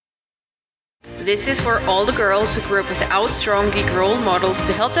This is for all the girls who grew up without strong geek role models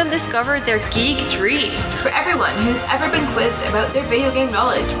to help them discover their geek dreams. For everyone who's ever been quizzed about their video game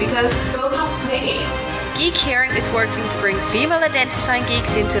knowledge because girls don't play games. Geek Caring is working to bring female-identifying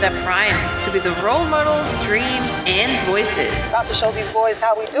geeks into their prime, to be the role models, dreams, and voices. About to show these boys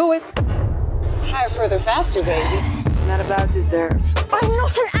how we do it. Higher, further, faster, baby. It's not about deserve. I'm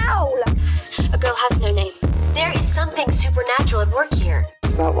not an owl! A girl has no name. There is something supernatural at work here.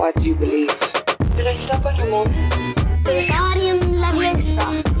 It's about what you believe. Did I step on your moment? Wingardium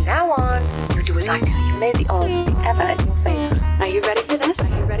Leviosa. Now on, you do as I do. You made the odds be ever in your favor. Are you ready for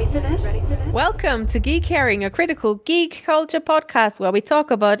this? Are you ready for this? Welcome to Geek Caring, a critical geek culture podcast where we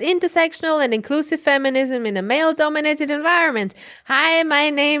talk about intersectional and inclusive feminism in a male-dominated environment. Hi, my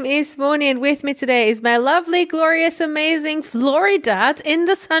name is Moni, and with me today is my lovely, glorious, amazing Florida in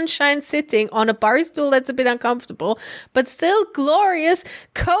the sunshine sitting on a bar stool that's a bit uncomfortable, but still glorious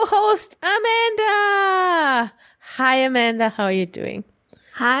co-host Amanda. Hi, Amanda. How are you doing?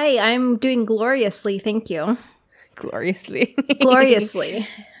 Hi, I'm doing gloriously, thank you. Gloriously. Gloriously.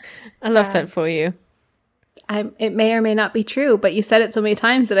 I love that for you. It may or may not be true, but you said it so many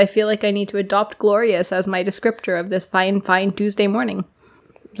times that I feel like I need to adopt glorious as my descriptor of this fine Tuesday morning.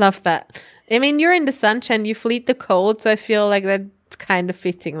 Love that. I mean, you're in the sunshine, you fleet the cold, so I feel like that's kind of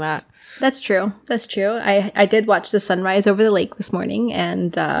fitting that. That's true. That's true. I did watch the sunrise over the lake this morning,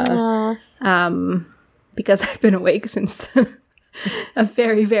 and because I've been awake since a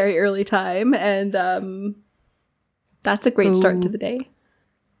very, very early time, and that's a great start to the day.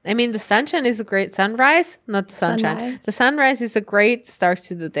 I mean, the sunshine is a great sunrise, not the sunshine. Sunrise. The sunrise is a great start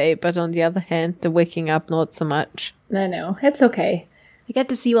to the day, but on the other hand, the waking up, not so much. I know. It's okay. I get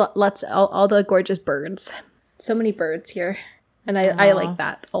to see all the gorgeous birds. So many birds here. And I like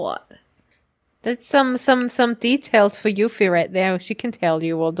that a lot. That's some details for Yuffie right there. She can tell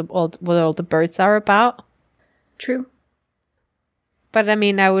you what all the birds are about. True. But I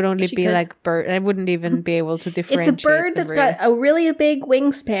mean, I would only She be could. like bird. I wouldn't even be able to It's differentiate. a bird that's got a really big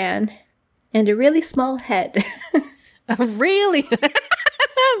wingspan and a really small head. Really?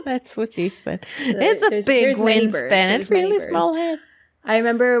 That's what she said. It's a big there's many wingspan birds. and There's many really birds. small head. I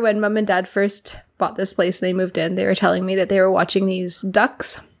remember when Mom and Dad first bought this place and they moved in, they were telling me that they were watching these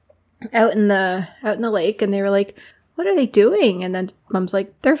ducks out in the lake, and they were like, "What are they doing?" And then Mom's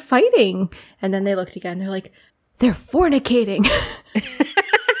like, "They're fighting." And then they looked again, they're like, "They're fornicating."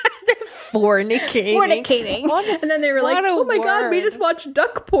 Fornicating. Fornicating. And then they were like, what a "Oh my god, we word." just watched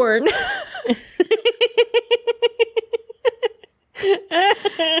duck porn."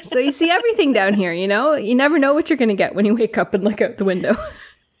 So you see everything down here, you know? You never know what you're going to get when you wake up and look out the window.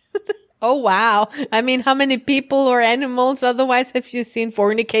 Oh, wow. I mean, how many people or animals otherwise have you seen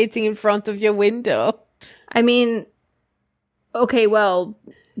fornicating in front of your window? I mean, okay, well,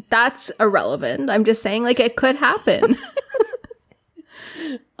 that's irrelevant. I'm just saying, like, it could happen.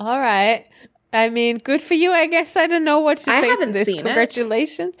 All right. I mean, good for you, I guess. I don't know what to I say to haven't this. seen it.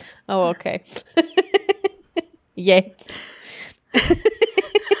 Congratulations. Oh, okay. Yet.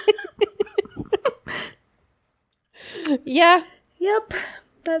 Yeah. Yep.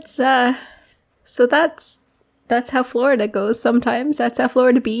 That's so that's how Florida goes sometimes. That's how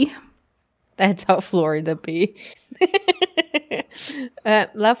Florida be. That's how Florida be.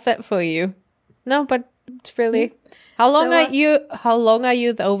 Love that for you. No, but it's really. How long are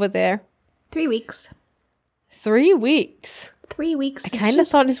you over there? 3 weeks. 3 weeks. 3 weeks. I kind of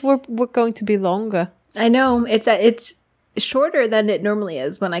thought this were going to be longer. I know it's shorter than it normally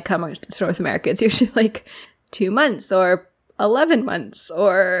is when I come to North America. It's usually like 2 months or 11 months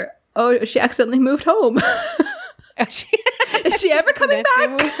or, oh, she accidentally moved home. Is she ever coming back?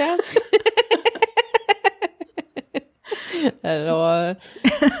 I don't know.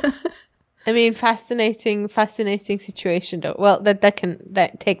 I mean, fascinating situation though. Well, that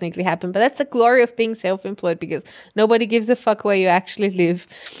technically happen, but that's the glory of being self-employed because nobody gives a fuck where you actually live.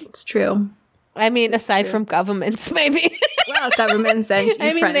 It's true. I mean, aside from governments, maybe. Well, governments and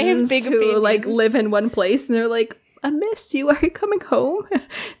I mean, friends they have big who opinions. like live in one place and they're like, "I miss you. Are you coming home?"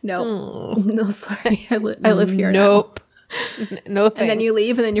 No, no, sorry. I live here. Nope. No thanks. And then you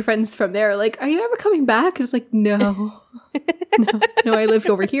leave, and then your friends from there are like, "Are you ever coming back?" And it's like, no, no, I live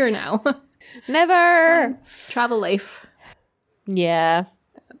over here now. Never. Travel life. Yeah.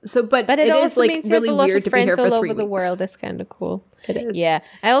 So, but it it also is like means you have really a lot weird of to be friends here for all 3 over the weeks. world. That's kind of cool. It is. Yeah.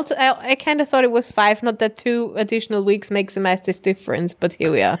 I kind of thought it was 5, not that 2 additional weeks makes a massive difference, but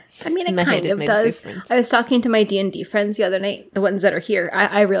here we are. I mean, In it my head, kind of made a does. difference. I was talking to my D&D friends the other night, the ones that are here.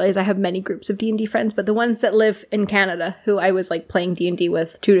 I realize I have many groups of D&D friends, but the ones that live in Canada, who I was like playing D&D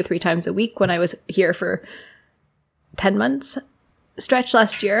with 2 to 3 times a week when I was here for 10 months stretch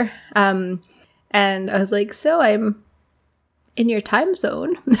last year, And I was like, so I'm in your time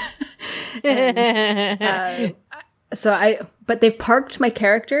zone. And, but they've parked my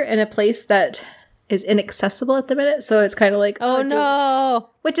character in a place that is inaccessible at the minute. So it's kind of like, Oh no.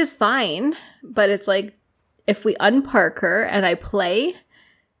 which is fine. But it's like, if we unpark her and I play,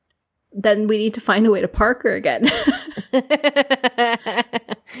 then we need to find a way to park her again.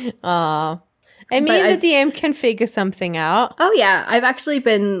 Aw. I mean, the DM can figure something out. Oh yeah, I've actually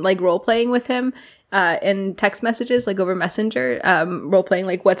been like role playing with him in text messages, like over Messenger, role playing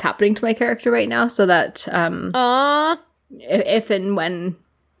like what's happening to my character right now, so that if and when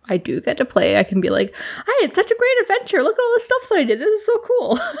I do get to play, I can be like, I had such a great adventure. Look at all the stuff that I did. This is so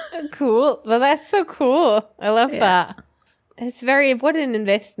cool. Cool. Well, that's so cool. I love that. It's what an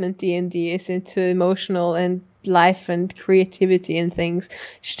investment D&D is into emotional and life and creativity and things.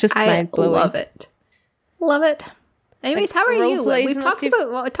 It's just mind-blowing. Love it. Anyways, how are you? We've talked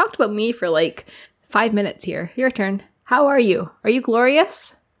about me for like 5 minutes here. Your turn. How are you? Are you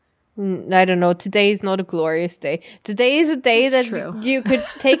glorious? I don't know. Today is not a glorious day. Today is a day you could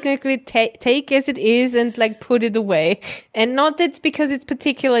technically take as it is and like put it away. And not that it's because it's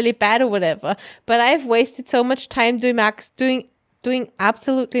particularly bad or whatever, but I've wasted so much time doing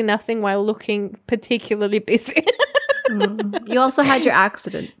absolutely nothing while looking particularly busy. You also had your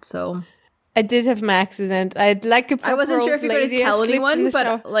accident, so... I did have my accident. I'd like a proper I wasn't sure if you were going to tell anyone,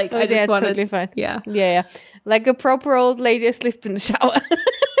 but like I just wanted... totally fine. Yeah. Like a proper old lady, I slipped in the shower.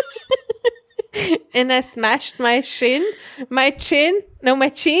 And I smashed my cheek, and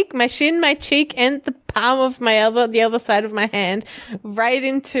the palm of the other side of my hand right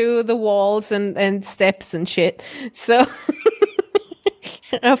into the walls and steps and shit. So...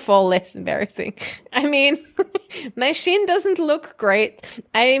 A fall less embarrassing. I mean, my shin doesn't look great.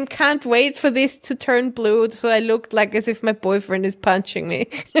 I can't wait for this to turn blue so I look like as if my boyfriend is punching me.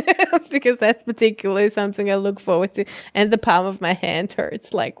 Because that's particularly something I look forward to. And the palm of my hand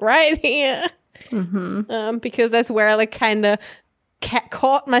hurts, like right here. Mm-hmm. Because that's where I like kind of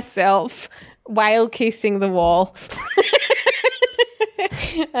caught myself while kissing the wall.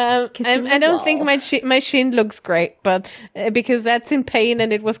 I don't think my shin looks great, but because that's in pain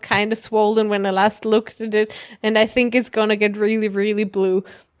and it was kind of swollen when I last looked at it, and I think it's gonna get really, really blue.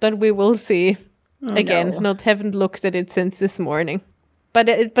 But we will see. Haven't looked at it since this morning, but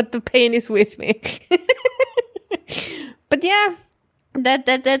the pain is with me. But yeah,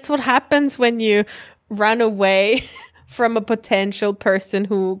 that's what happens when you run away from a potential person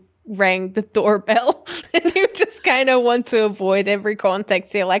who rang the doorbell, and you just kind of want to avoid every contact.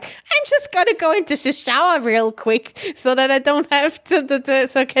 So you're like, I'm just gonna go into the shower real quick so that I don't have to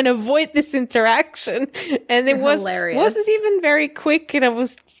so I can avoid this interaction. And it wasn't even very quick, and it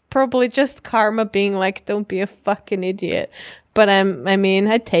was probably just karma being like, don't be a fucking idiot. But I mean,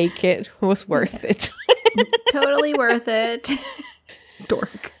 I take it. It was worth it. Totally worth it.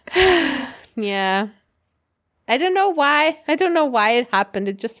 Dork. Yeah. I don't know why it happened.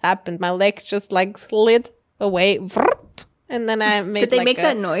 It just happened. My leg just like slid away. And then I made. Did they make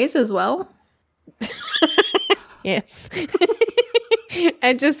that noise as well? Yes.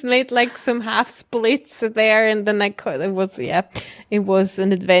 I just made like some half splits there, and then it was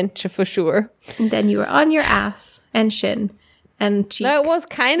an adventure for sure. And then you were on your ass and shin and cheek. No, it was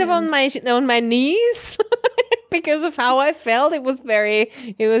kind of on my knees because of how I felt. It was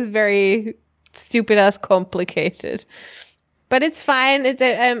very stupid as complicated, but it's fine.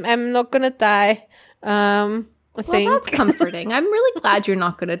 I'm not gonna die. I think that's comforting. I'm really glad you're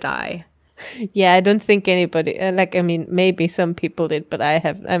not gonna die. Yeah, I don't think anybody. Maybe some people did, but I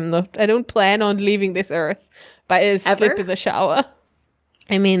don't plan on leaving this earth by a slip in the shower.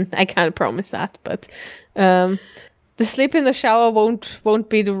 I mean, I can't promise that, but the slip in the shower won't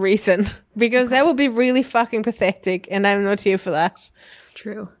be the reason, because that would be really fucking pathetic, and I'm not here for that.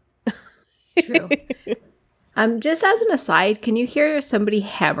 True. Just as an aside, can you hear somebody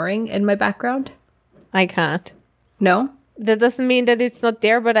hammering in my background? I can't. No? That doesn't mean that it's not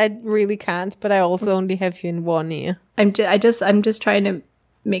there, but I really can't. But I also only have you in one ear. I'm just trying to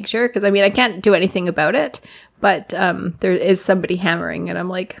make sure, because I can't do anything about it, but there is somebody hammering, and I'm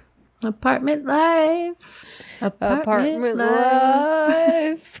like, apartment life.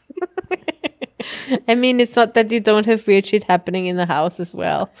 I mean, it's not that you don't have weird shit happening in the house as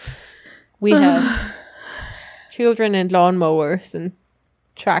well. We have children and lawnmowers and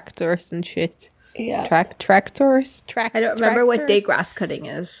tractors and shit. Yeah. Tractors? I don't remember what day grass cutting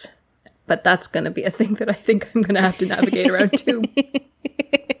is, but that's going to be a thing that I think I'm going to have to navigate around too.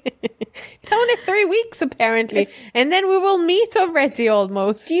 It's only 3 weeks, apparently. And then we will meet already,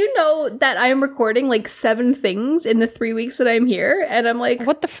 almost. Do you know that I'm recording like 7 things in the 3 weeks that I'm here? And I'm like,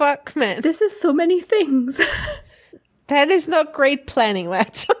 what the fuck, man? This is so many things. That is not great planning,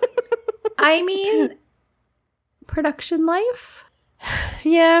 lads. I mean, production life?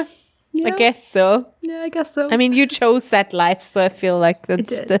 Yeah, I guess so. Yeah, I guess so. I mean, you chose that life, so I feel like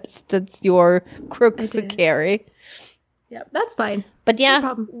that's your crux to carry. Yeah, that's fine. But No yeah,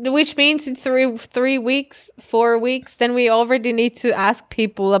 problem. which means in 3 weeks, 4 weeks, then we already need to ask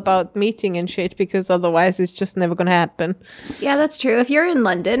people about meeting and shit, because otherwise it's just never gonna happen. Yeah, that's true. If you're in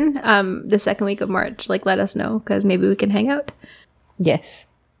London, the second week of March, like, let us know, because maybe we can hang out. Yes.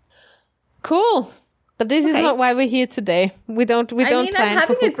 Cool. But this is not why we're here today. We don't plan I'm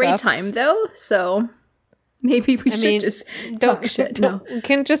having for a great hookups. time though, so maybe we should just talk shit. No, we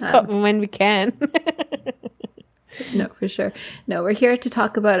can just talk when we can. no, for sure. No, we're here to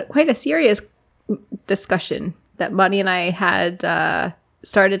talk about quite a serious discussion that Bonnie and I had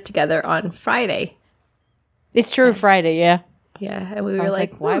started together on Friday. It's true, Friday, yeah. Yeah, and we I were was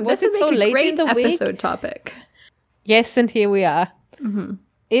like, why was this it would so make a late great in the week? episode topic. Yes, and here we are. Mm-hmm.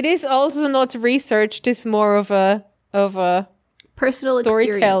 It is also not researched. It's more of a Personal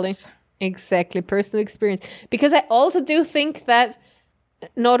storytelling. experience. Exactly, personal experience. Because I also do think that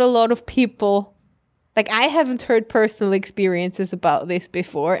not a lot of people, like, I haven't heard personal experiences about this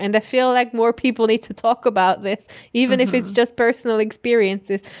before, and I feel like more people need to talk about this, even if it's just personal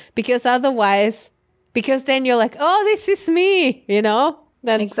experiences, because otherwise, because then you're like, oh, this is me, you know?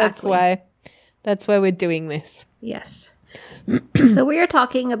 That's why we're doing this. Yes. So we are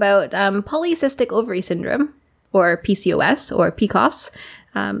talking about polycystic ovary syndrome, or PCOS, or PCOS,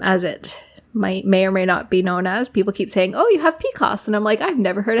 as it may or may not be known as. People keep saying, oh, you have PCOS. And I'm like, I've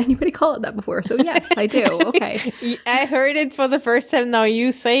never heard anybody call it that before. So yes, I do. Okay. I heard it for the first time now,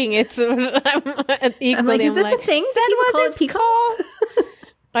 you saying it. So I'm like, is this a thing? That People was call it it PCOS? called?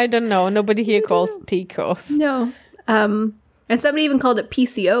 I don't know. Nobody here calls PCOS. No. And somebody even called it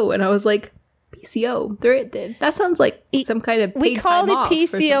PCO. And I was like, PCO? That sounds like some kind of paid we call time it off or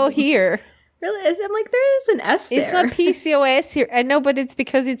PCO something. here. Really? I'm like, there is an S there. It's not PCOS here. I know, but it's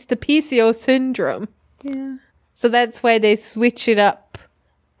because it's the PCO syndrome. Yeah. So that's why they switch it up.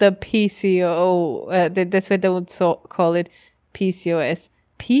 The PCO. That's why they would call it PCOS.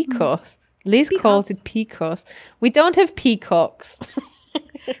 PCOS. Liz calls it PCOS. We don't have peacocks.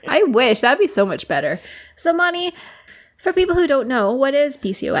 I wish. That'd be so much better. So, Moni, for people who don't know, what is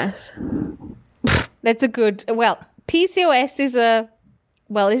PCOS? That's a good... Well, PCOS is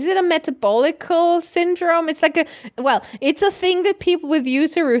is it a metabolical syndrome? It's like it's a thing that people with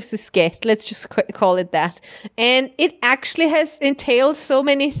uteruses get. Let's just call it that. And it actually entails so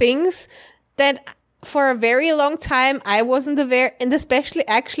many things that for a very long time I wasn't aware, and especially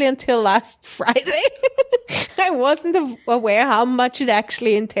actually until last Friday, I wasn't aware how much it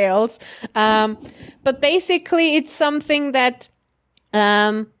actually entails. But basically it's something that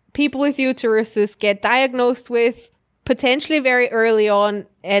people with uteruses get diagnosed with potentially very early on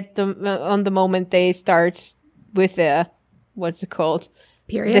on the moment they start with what's it called?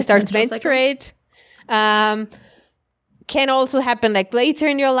 Period. They start to menstruate. Can also happen like later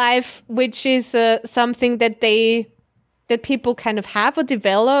in your life, which is something that people kind of have or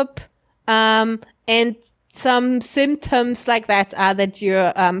develop. And some symptoms like that are that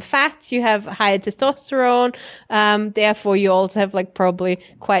you're fat, you have higher testosterone, therefore you also have like probably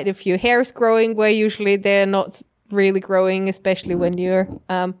quite a few hairs growing where usually they're not really growing, especially when you're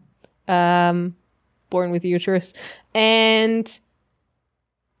born with uterus. And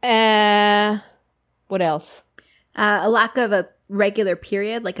what else? A lack of a regular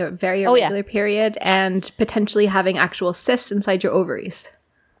period, like a very irregular period, and potentially having actual cysts inside your ovaries.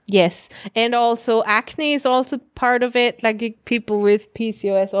 Yes. And also acne is also part of it. Like people with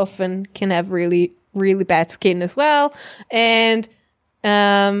PCOS often can have really, really bad skin as well. And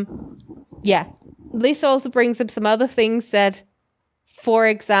this also brings up some other things that, for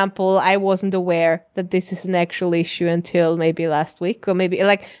example, I wasn't aware that this is an actual issue until maybe last week, or maybe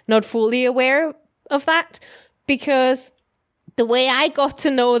like not fully aware of that, because the way I got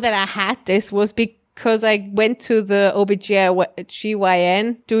to know that I had this was because I went to the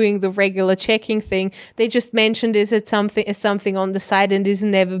OBGYN doing the regular checking thing. They just mentioned this as something on the side, and it's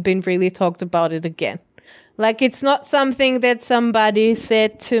never been really talked about it again. Like, it's not something that somebody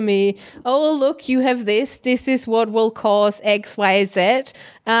said to me, oh, look, you have this. This is what will cause X, Y, Z.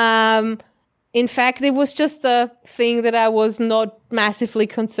 In fact, it was just a thing that I was not massively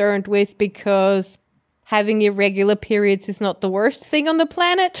concerned with, because having irregular periods is not the worst thing on the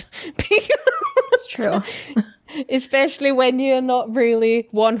planet. It's true. Especially when you're not really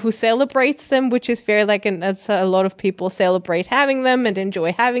one who celebrates them, which is fair. Like, and as a lot of people celebrate having them and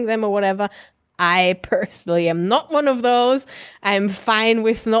enjoy having them or whatever. I personally am not one of those. I'm fine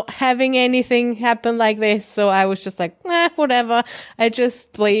with not having anything happen like this. So I was just like, whatever. I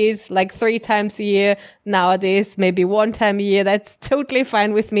just please like 3 times a year nowadays, maybe 1 time a year. That's totally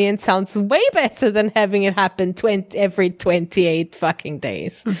fine with me and sounds way better than having it happen every 28 fucking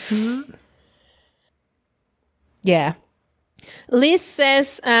days. Mm-hmm. Yeah. Liz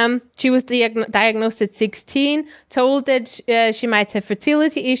says she was diagnosed at 16, told that she might have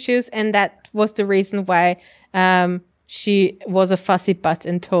fertility issues, and that was the reason why she was a fussy butt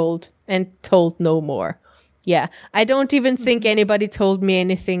and told no more. Yeah, I don't even think anybody told me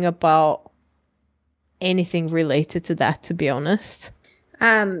anything about anything related to that, to be honest.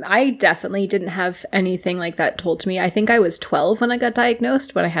 I definitely didn't have anything like that told to me. I think I was 12 when I got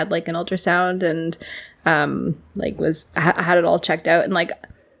diagnosed, when I had like an ultrasound and I had it all checked out, and like,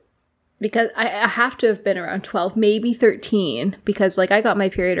 because I have to have been around 12, maybe 13, because like I got my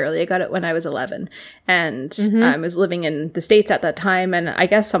period early. I got it when I was 11, and I was living in the States at that time, and I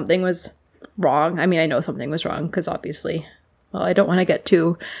guess something was wrong. I mean, I know something was wrong because obviously, well, I don't want to get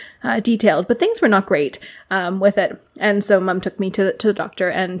too detailed, but things were not great with it. And so mom took me to the doctor,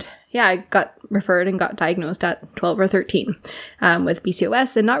 and yeah, I got referred and got diagnosed at 12 or 13 with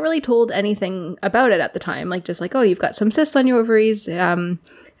PCOS, and not really told anything about it at the time. Like, just like, oh, you've got some cysts on your ovaries,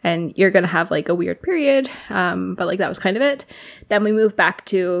 and you're going to have like a weird period. But like, that was kind of it. Then we moved back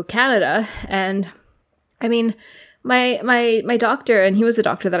to Canada, and I mean, my doctor, and he was the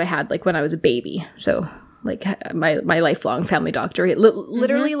doctor that I had like when I was a baby. So like my lifelong family doctor, he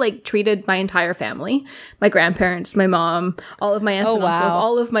literally like treated my entire family, my grandparents, my mom, all of my aunts and uncles,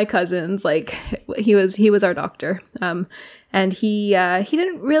 all of my cousins. Like he was our doctor. And he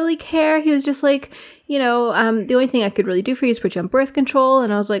didn't really care. He was just like, the only thing I could really do for you is put you on birth control.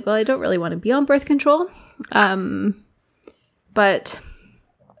 And I was like, well, I don't really want to be on birth control. But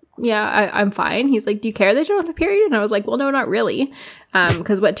yeah, I'm fine. He's like, do you care that you don't have a period? And I was like, well, no, not really.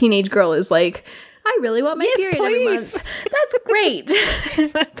 Because what teenage girl is like, I really want my period every month. That's great.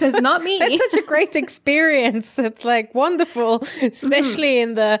 Because not me. That's such a great experience. It's like wonderful, especially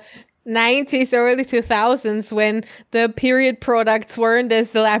in the 90s, early 2000s, when the period products weren't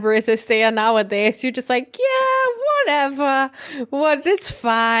as elaborate as they are nowadays. You're just like, yeah, whatever. It's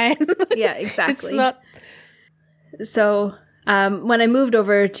fine. Yeah, exactly. It's not. So when I moved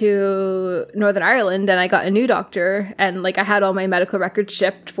over to Northern Ireland and I got a new doctor, and like I had all my medical records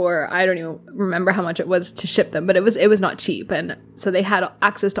shipped for, I don't even remember how much it was to ship them, but it was not cheap. And so they had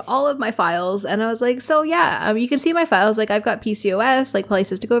access to all of my files, and I was like, so yeah, you can see my files. Like, I've got PCOS, like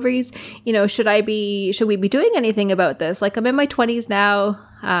polycystic ovaries. Should we be doing anything about this? Like, I'm in my 20s now.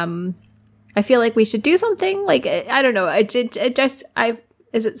 I feel like we should do something. Like, I don't know.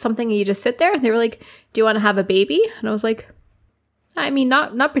 Is it something you just sit there? And they were like, do you want to have a baby? And I was like, I mean,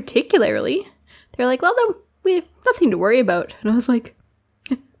 not particularly. They're like, well, then we have nothing to worry about. And I was like,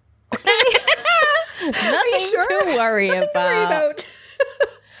 okay. Nothing to worry about.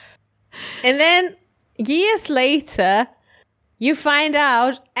 And then years later, you find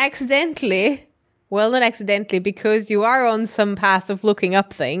out accidentally, well, not accidentally, because you are on some path of looking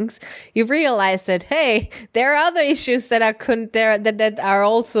up things, you realize that, hey, there are other issues that are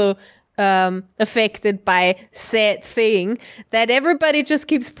also affected by said thing that everybody just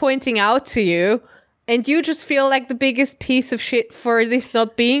keeps pointing out to you, and you just feel like the biggest piece of shit for this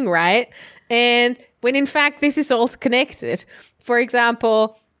not being right. And when in fact this is all connected. For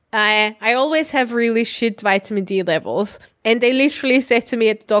example, I always have really shit vitamin D levels. And they literally said to me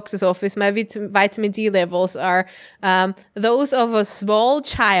at the doctor's office, my vitamin D levels are those of a small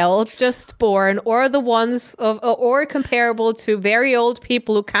child just born, or the ones or comparable to very old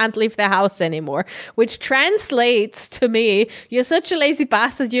people who can't leave their house anymore, which translates to me, you're such a lazy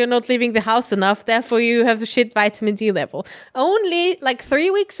bastard, you're not leaving the house enough, therefore you have a shit vitamin D level. Only like 3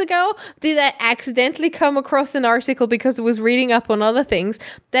 weeks ago did I accidentally come across an article, because I was reading up on other things,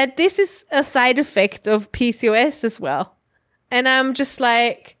 that this is a side effect of PCOS as well. And I'm just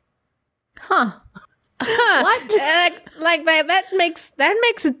like, what? Like that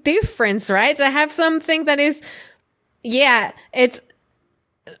makes a difference, right? I have something that is, yeah, it's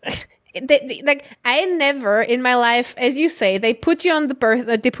like I never in my life, as you say, they put you on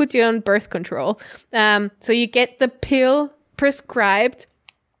birth control. So you get the pill prescribed,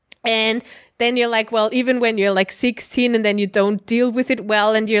 And then you're like, well, even when you're like 16 and then you don't deal with it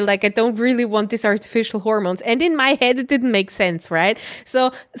well, and you're like, I don't really want these artificial hormones. And in my head, it didn't make sense, right?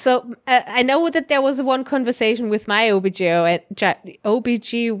 So I know that there was one conversation with my OBGYN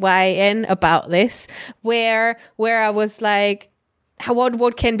about this, where I was like,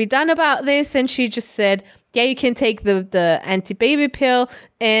 what can be done about this? And she just said, yeah, you can take the anti-baby pill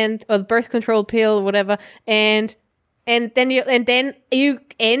or the birth control pill or whatever, and then you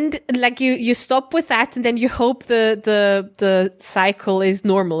end, like, you stop with that, and then you hope the cycle is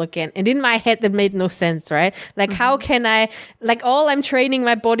normal again. And in my head, that made no sense, right? Like, how can I, like, all I'm training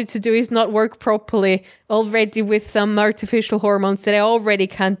my body to do is not work properly already with some artificial hormones that I already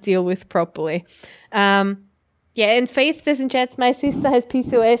can't deal with properly. Yeah, and Faith says in chat, my sister has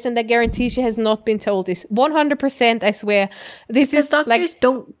PCOS, and I guarantee she has not been told this. 100%, I swear. This is doctors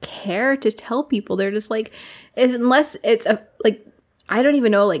don't care to tell people. They're just like, unless it's I don't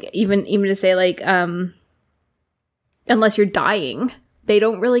even know, like, even to say, like, unless you're dying, they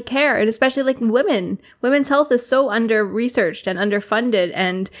don't really care. And especially, like, women's health is so under-researched and underfunded,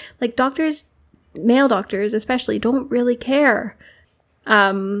 and, like, male doctors especially, don't really care.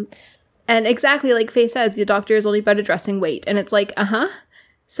 And exactly like Faye says, the doctor is only about addressing weight. And it's like,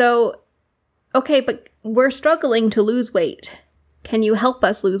 So, okay, but we're struggling to lose weight. Can you help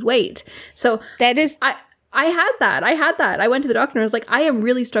us lose weight? So that is... I had that. I went to the doctor and I was like, I am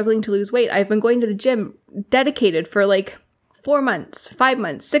really struggling to lose weight. I've been going to the gym dedicated for like 4 months, 5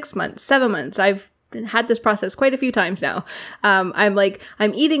 months, 6 months, 7 months. I've had this process quite a few times now.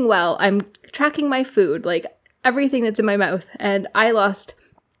 I'm eating well. I'm tracking my food, like everything that's in my mouth. And I lost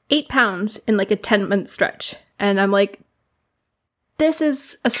 8 pounds in like a 10-month stretch. And I'm like, this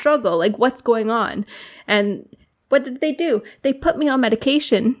is a struggle. Like, what's going on? And what did they do? They put me on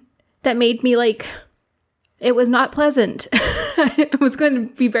medication that made me like, it was not pleasant. It was going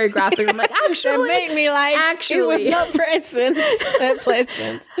to be very graphic. I'm like, actually, that made me like, it was not pleasant.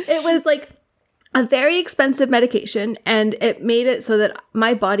 It was like a very expensive medication, and it made it so that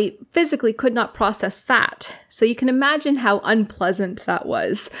my body physically could not process fat. So you can imagine how unpleasant that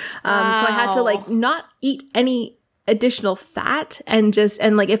was. So I had to like not eat any additional fat, and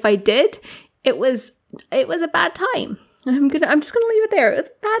like if I did, it was a bad time. I'm just gonna leave it there.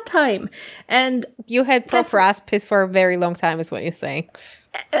 It's a bad time. And you had proper ass piss for a very long time, is what you're saying.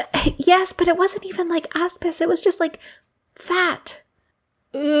 Yes, but it wasn't even like ass piss. It was just like fat.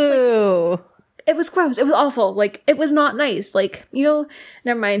 Ooh. Like, it was gross. It was awful. Like, it was not nice. Like, never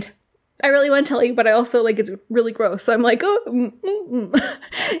mind. I really want to tell you, but I also like, it's really gross. So I'm like,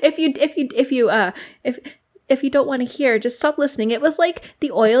 if you don't want to hear, just stop listening. It was like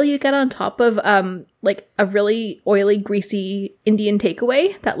the oil you get on top of like a really oily, greasy Indian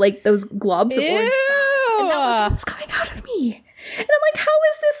takeaway, that like those globs of orange fat, and that was what was coming out of me. And I'm like, how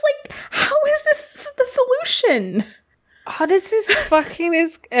is this the solution? Oh, this is fucking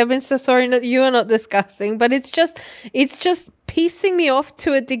I'm so sorry that you are not disgusting, but it's just pissing me off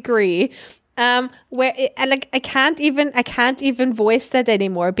to a degree. Where I can't even voice that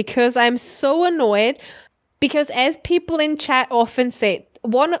anymore, because I'm so annoyed. Because as people in chat often say,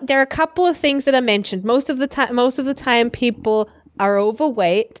 there are a couple of things that I mentioned. Most of the time, people are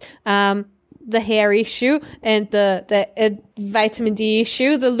overweight. The hair issue and the vitamin D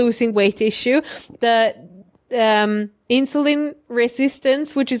issue, the losing weight issue, the insulin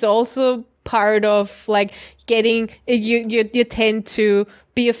resistance, which is also part of like getting you tend to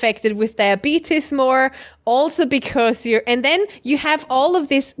be affected with diabetes more, also because and then you have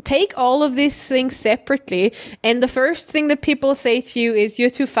take all of these things separately, and the first thing that people say to you is, you're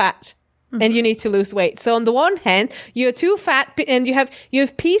too fat. And you need to lose weight. So on the one hand, you're too fat, and you have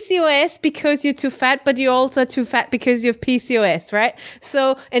PCOS because you're too fat, but you're also too fat because you have PCOS, right?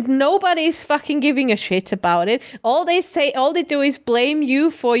 So, and nobody's fucking giving a shit about it. All they do is blame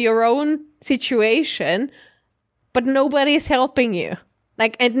you for your own situation, but nobody's helping you.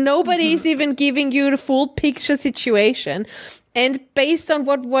 Like, and nobody's even giving you the full picture situation. And based on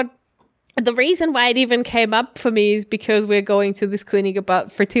what the reason why it even came up for me is because we're going to this clinic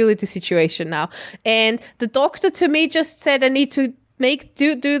about fertility situation now. And the doctor to me just said I need to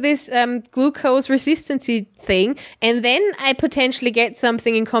do this glucose resistancy thing, and then I potentially get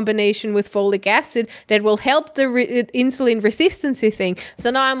something in combination with folic acid that will help the insulin resistancy thing. So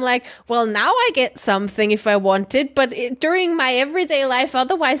now I'm like, well, now I get something if I want it, but during my everyday life,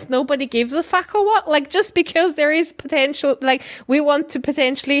 otherwise nobody gives a fuck or what? Like, just because there is potential, like we want to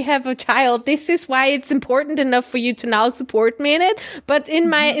potentially have a child, this is why it's important enough for you to now support me in it. But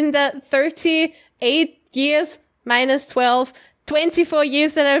in the 38 years minus 12 24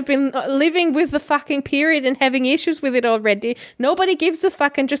 years that I've been living with the fucking period and having issues with it already. Nobody gives a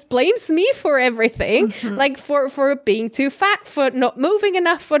fuck and just blames me for everything. Like for being too fat, for not moving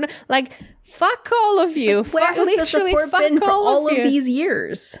enough, for like, fuck all of you. Where has the support been for all of these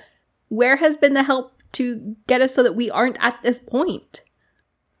years? Where has been the help to get us so that we aren't at this point?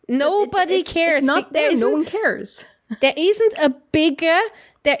 Nobody cares. It's not there. No one cares. There isn't a bigger,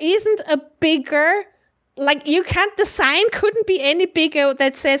 like, the sign couldn't be any bigger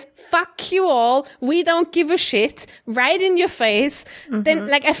that says, fuck you all, we don't give a shit, right in your face. Then,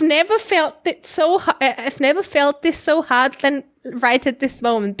 like, I've never felt this so hard than right at this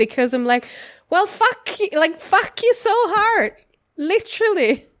moment, because I'm like, well, fuck you so hard.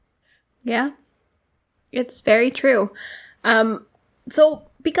 Literally. Yeah. It's very true. So,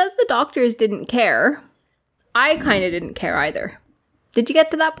 because the doctors didn't care, I kind of didn't care either. Did you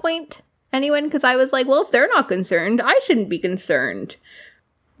get to that point? Anyone? Because I was like, well, if they're not concerned, I shouldn't be concerned.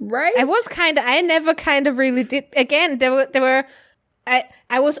 Right? I never kind of really did. Again,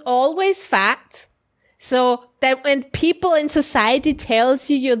 I was always fat. So that when people in society tells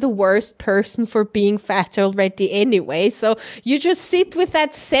you you're the worst person for being fat already anyway, so you just sit with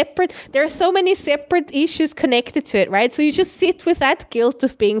that separate, there are so many separate issues connected to it, right? So you just sit with that guilt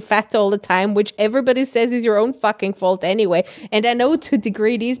of being fat all the time, which everybody says is your own fucking fault anyway. And I know to a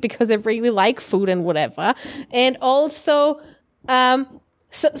degree it is, because I really like food and whatever. And also,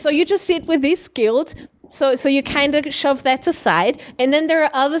 so you just sit with this guilt. So you kind of shove that aside, and then there are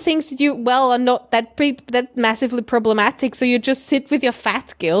other things that are not that massively problematic. So you just sit with your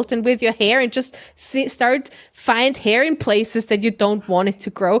fat guilt and with your hair, and just find hair in places that you don't want it to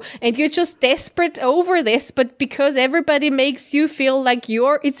grow, and you're just desperate over this. But because everybody makes you feel like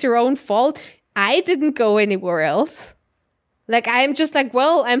it's your own fault, I didn't go anywhere else. Like, I'm just like,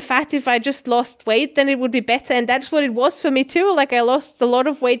 well, I'm fat. If I just lost weight, then it would be better. And that's what it was for me too. Like, I lost a lot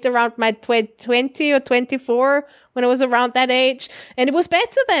of weight around my 20 or 24 when I was around that age. And it was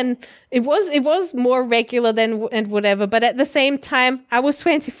better then. It was more regular than and whatever. But at the same time, I was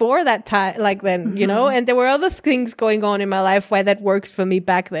 24 that time, like then, you know, and there were other things going on in my life why that worked for me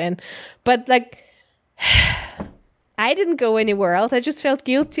back then. But like, I didn't go anywhere else. I just felt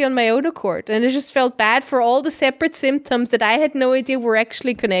guilty on my own accord. And I just felt bad for all the separate symptoms that I had no idea were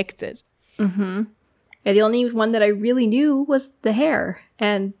actually connected. Yeah, the only one that I really knew was the hair.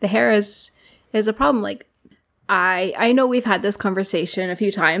 And the hair is a problem. Like, I know we've had this conversation a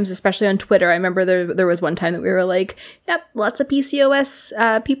few times, especially on Twitter. I remember there was one time that we were like, yep, lots of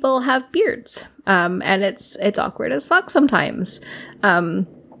PCOS people have beards. And it's awkward as fuck sometimes.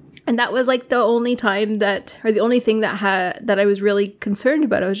 And that was like the only time the only thing that I was really concerned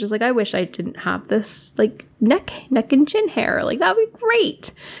about. I was just like, I wish I didn't have this like neck and chin hair. Like, that would be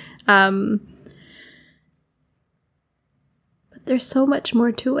great. But there's so much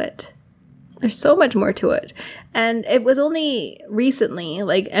more to it. And it was only recently,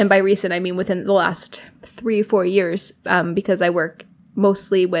 like, and by recent, I mean within the last 3 or 4 years, because I work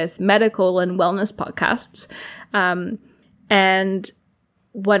mostly with medical and wellness podcasts. And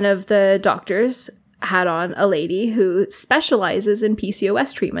one of the doctors had on a lady who specializes in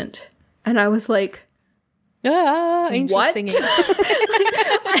PCOS treatment. And I was like, interesting. What?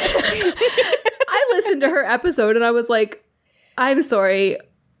 I listened to her episode and I was like, I'm sorry,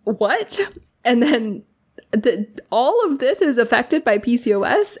 what? And then all of this is affected by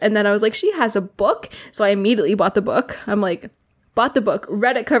PCOS. And then I was like, she has a book. So I immediately bought the book. Bought the book,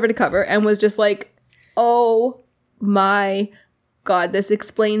 read it cover to cover, and was just like, oh my God, this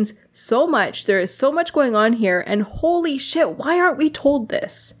explains so much. There is so much going on here, and holy shit, why aren't we told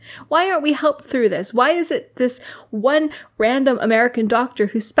this? Why aren't we helped through this? Why is it this one random American doctor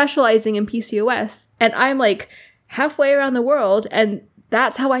who's specializing in PCOS, and I'm like halfway around the world, and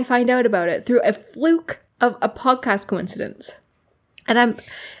that's how I find out about it, through a fluke of a podcast coincidence. And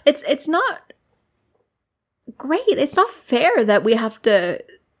it's not great. It's not fair that we have to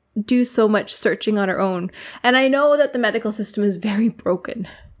do so much searching on our own. And I know that the medical system is very broken,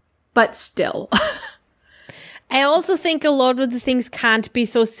 but still. I also think a lot of the things can't be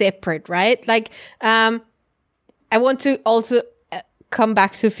so separate, right? Like, I want to also come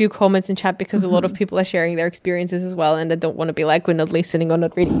back to a few comments in chat, because a lot of people are sharing their experiences as well, and I don't want to be like, we're not listening or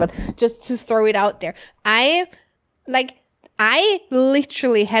not reading, but just to throw it out there. I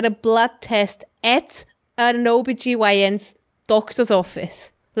literally had a blood test at an OBGYN's doctor's office.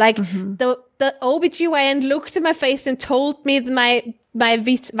 Like, the OBGYN looked at my face and told me my my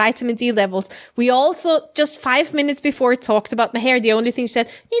vitamin D levels. We also, just 5 minutes before, talked about my hair. The only thing she said,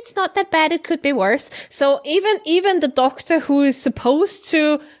 it's not that bad, it could be worse. So even the doctor who is supposed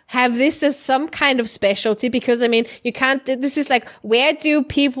to have this as some kind of specialty, because I mean, you can't, this is like, where do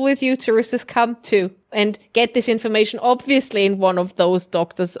people with uteruses come to and get this information? Obviously in one of those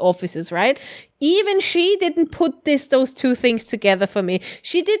doctors' offices, right? Even she didn't put those two things together for me.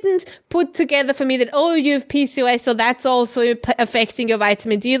 She didn't put together for me that, oh, you have PCOS, so that's also affecting your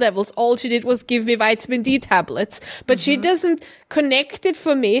vitamin D levels. All she did was give me vitamin D tablets. But she doesn't connect it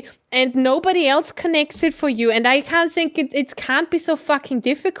for me, and nobody else connects it for you. And I can't think it can't be so fucking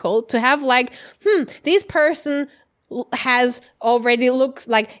difficult to have like, this person has already looks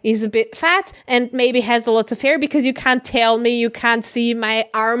like he's a bit fat and maybe has a lot of hair, because you can't tell me, you can't see my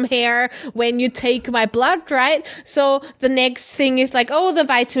arm hair when you take my blood, right? So the next thing is like, oh, the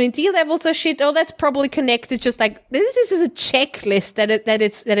vitamin D levels are shit. Oh, that's probably connected. Just like this is a checklist that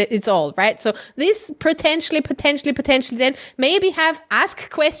it's all right. So this potentially then maybe ask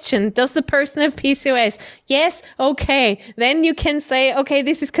question. Does the person have PCOS? Yes. Okay. Then you can say, okay,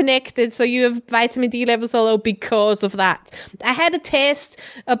 this is connected. So you have vitamin D levels all low because of that. I had a test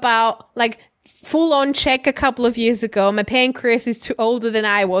about like full on check a couple of years ago. My pancreas is too older than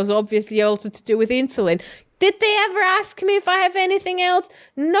I was, obviously also to do with insulin. Did they ever ask me if I have anything else?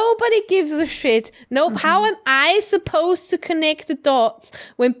 Nobody gives a shit. Nope. How am I supposed to connect the dots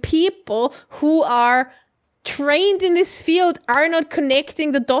when people who are trained in this field are not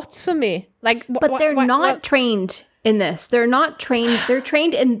connecting the dots for me? Like, but they're not trained in this. They're not trained. They're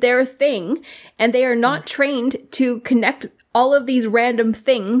trained in their thing, and they are not trained to connect all of these random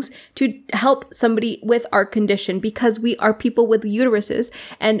things to help somebody with our condition, because we are people with uteruses,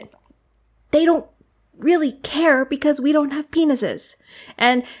 and they don't really care because we don't have penises.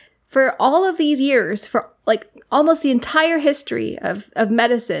 And for all of these years, for like almost the entire history of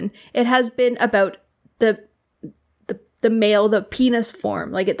medicine, it has been about the male, the penis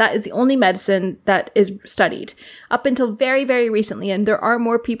form. Like that is the only medicine that is studied up until very, very recently. And there are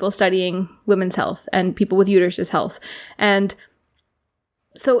more people studying women's health and people with uteruses health. And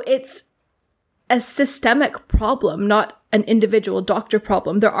so it's a systemic problem, not an individual doctor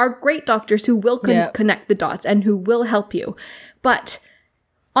problem. There are great doctors who will connect the dots and who will help you. But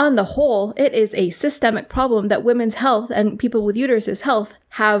on the whole, it is a systemic problem that women's health and people with uteruses health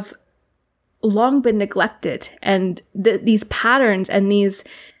have long been neglected, and these patterns and these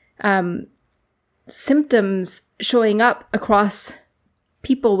symptoms showing up across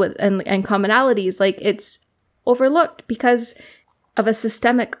people with and commonalities, like it's overlooked because of a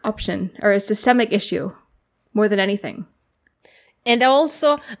systemic option or a systemic issue more than anything. And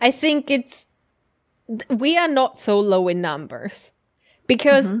also, I think we are not so low in numbers,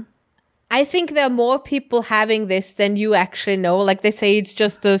 because I think there are more people having this than you actually know. Like they say, it's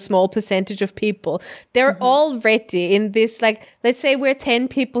just a small percentage of people. They're already in this, like, let's say we're 10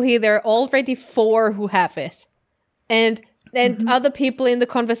 people here. There are already 4 who have it. And other people in the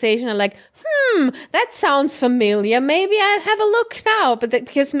conversation are like, that sounds familiar. Maybe I have a look now. But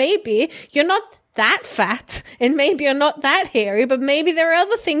because maybe you're not that fat and maybe you're not that hairy, but maybe there are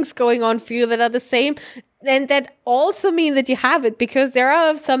other things going on for you that are the same. And that also mean that you have it, because there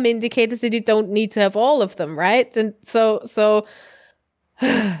are some indicators that you don't need to have all of them, right? And so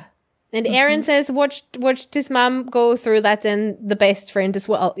and Erin says, watch his mom go through that, and the best friend as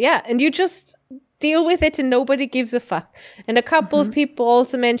well. Yeah, and you just deal with it and nobody gives a fuck. And a couple of people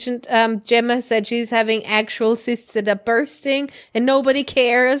also mentioned, Gemma said she's having actual cysts that are bursting and nobody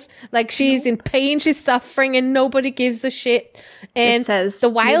cares. Like she's in pain, she's suffering, and nobody gives a shit. And it says, the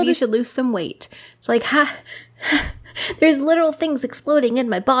wildest, maybe you should lose some weight. It's like, there's literal things exploding in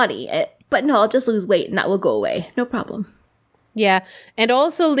my body, but no, I'll just lose weight and that will go away. No problem. Yeah. And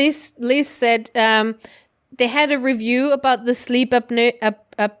also Liz said, they had a review about the sleep apnea.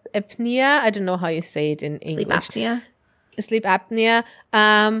 I don't know how you say it in English. Sleep apnea.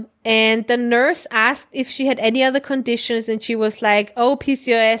 And the nurse asked if she had any other conditions, and she was like, oh,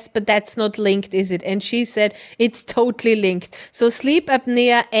 PCOS, but that's not linked, is it? And she said it's totally linked. So sleep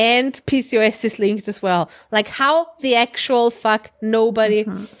apnea and PCOS is linked as well. Like how the actual fuck nobody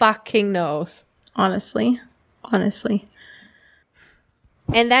fucking knows. Honestly.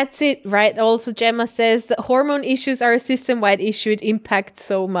 And that's it, right? Also, Gemma says that hormone issues are a system-wide issue. It impacts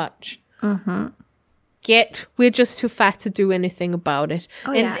so much. Yet, we're just too fat to do anything about it.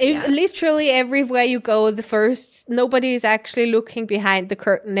 Literally everywhere you go, nobody is actually looking behind the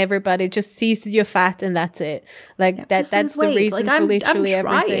curtain. Everybody just sees that you're fat and that's it. Like, that's the reason for literally I'm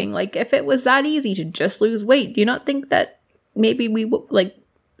trying. everything. Like, if it was that easy to just lose weight, do you not think that maybe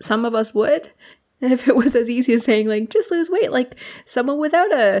some of us would? If it was as easy as saying, like, just lose weight, like someone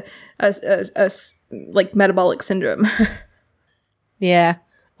without a like metabolic syndrome. Yeah,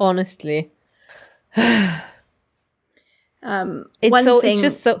 honestly. It's It's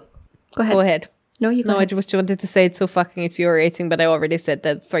just so. Go ahead. Go ahead. No, you go No, I ahead. just wanted to say it's so fucking infuriating, but I already said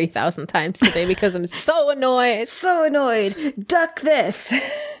that 3,000 times today because I'm so annoyed. So annoyed. Duck this.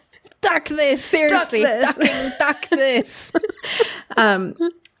 Duck this, seriously. this. Duck this. No,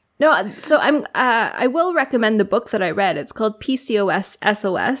 so I will recommend the book that I read. It's called PCOS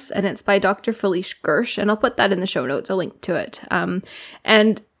SOS, and it's by Dr. Felice Gersh, and I'll put that in the show notes, a link to it.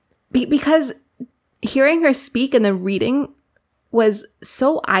 Because hearing her speak and then reading was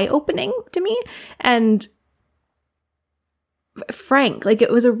so eye-opening to me, and frank. Like, it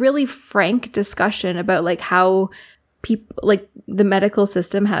was a really frank discussion about like how people, like the medical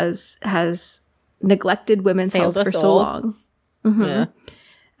system has neglected women's Failed health for us so all. long. Mhm. Yeah.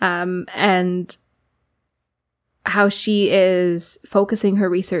 And how she is focusing her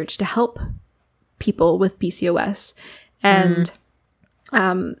research to help people with PCOS, and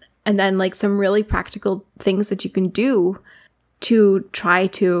then like some really practical things that you can do to try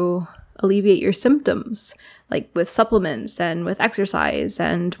to alleviate your symptoms, like with supplements and with exercise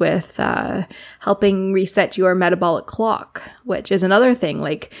and with helping reset your metabolic clock, which is another thing,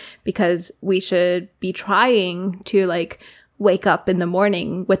 like, because we should be trying to like wake up in the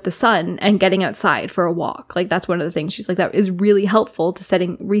morning with the sun and getting outside for a walk. Like, that's one of the things she's like, that is really helpful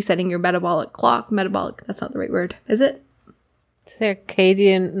to resetting your metabolic clock. Metabolic, that's not the right word, is it?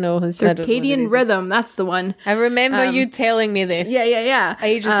 Circadian, no, it's not what it Circadian is. rhythm, that's the one. I remember you telling me this. Yeah.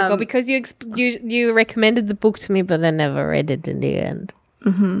 Ages ago, because you recommended the book to me, but I never read it in the end.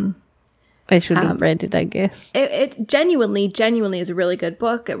 Mm-hmm. I should have read it, I guess. It genuinely is a really good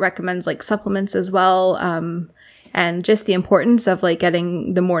book. It recommends like supplements as well, and just the importance of like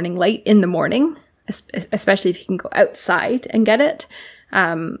getting the morning light in the morning, especially if you can go outside and get it.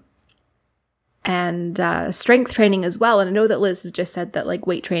 And strength training as well. And I know that Liz has just said that like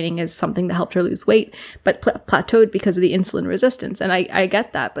weight training is something that helped her lose weight, but plateaued because of the insulin resistance. And I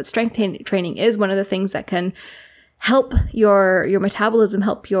get that, but strength training is one of the things that can help your metabolism,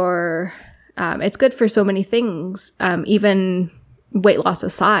 help your, it's good for so many things, even weight loss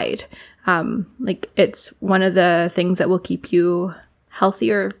aside. Like, it's one of the things that will keep you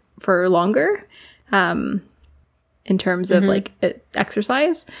healthier for longer, in terms of like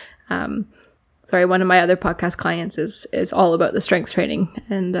exercise. Sorry, one of my other podcast clients is all about the strength training,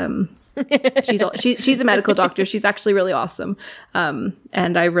 and she's a medical doctor. She's actually really awesome,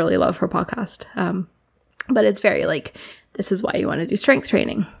 and I really love her podcast. But it's very like, this is why you want to do strength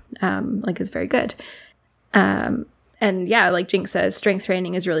training. Like, it's very good. And yeah, like Jinx says, strength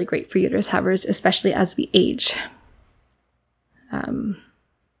training is really great for uterus havers, especially as we age. I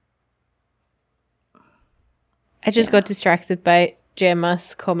just got distracted by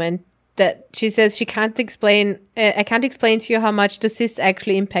Gemma's comment that she says she can't explain. I can't explain to you how much the cysts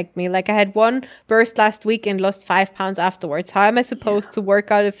actually impact me. Like, I had one burst last week and lost 5 pounds afterwards. How am I supposed to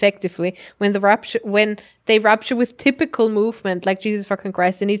work out effectively when they rupture with typical movement? Like, Jesus fucking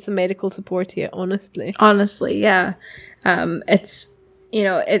Christ, I need some medical support here. Honestly, yeah. It's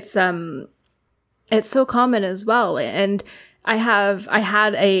so common as well, and I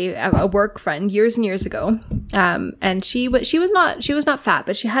had a work friend years and years ago, and she was not fat,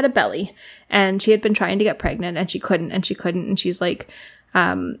 but she had a belly, and she had been trying to get pregnant, and she couldn't, and she's like,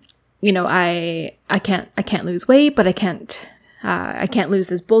 I can't lose weight, but I can't lose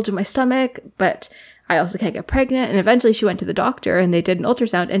this bulge in my stomach, but I also can't get pregnant. And eventually she went to the doctor, and they did an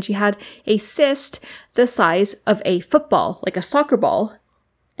ultrasound, and she had a cyst the size of a football, like a soccer ball,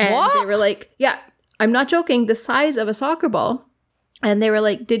 and they were like, yeah. I'm not joking, the size of a soccer ball. And they were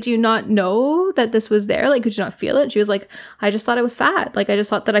like, did you not know that this was there? Like, could you not feel it? She was like, I just thought I was fat. Like, I just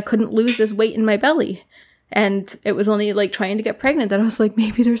thought that I couldn't lose this weight in my belly. And it was only like trying to get pregnant that I was like,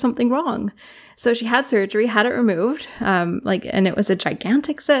 maybe there's something wrong. So she had surgery, had it removed, and it was a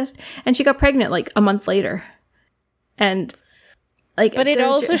gigantic cyst. And she got pregnant like a month later. And like, but it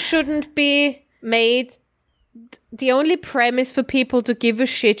also shouldn't be made. The only premise for people to give a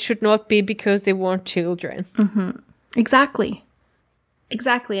shit should not be because they want children. Mm-hmm. Exactly.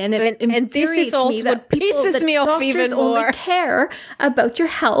 And this is also what pisses me off even more. Only care about your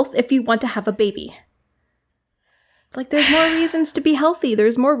health if you want to have a baby. It's like, there's more reasons to be healthy.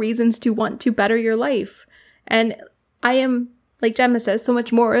 There's more reasons to want to better your life. And I am, like Gemma says, so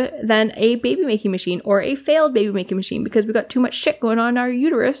much more than a baby making machine or a failed baby making machine, because we got too much shit going on in our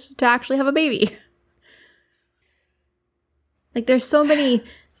uterus to actually have a baby. Like, there's so many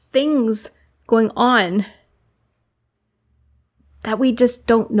things going on that we just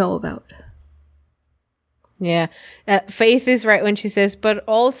don't know about. Yeah. Faith is right when she says, but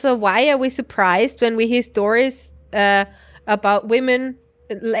also why are we surprised when we hear stories about women,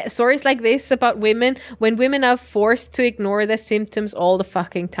 stories like this about women, when women are forced to ignore their symptoms all the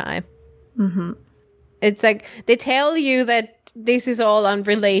fucking time? Mm-hmm. It's like they tell you that this is all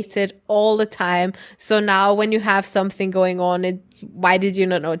unrelated all the time. So now when you have something going on, why did you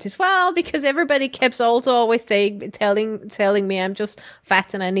not notice? Well, because everybody kept also always telling me I'm just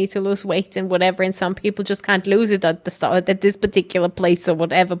fat and I need to lose weight and whatever. And some people just can't lose it at the start at this particular place or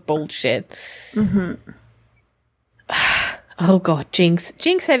whatever bullshit. Mm-hmm. Oh God, Jinx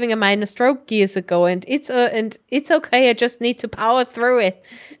having a minor stroke years ago, and it's okay. I just need to power through it.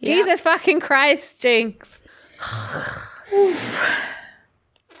 Yeah. Jesus fucking Christ, Jinx.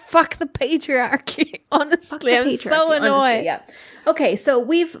 Fuck the patriarchy. Honestly, I'm so annoyed. Honestly, yeah. Okay, so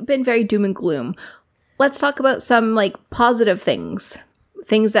we've been very doom and gloom. Let's talk about some like positive things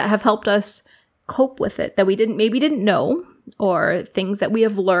that have helped us cope with it that we maybe didn't know, or things that we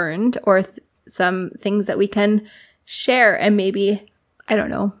have learned, or some things that we can share, and maybe, I don't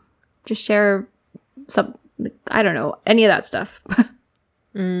know, just share some, I don't know, any of that stuff.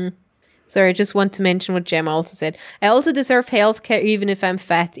 Sorry, I just want to mention what Gemma also said. I also deserve healthcare even if I'm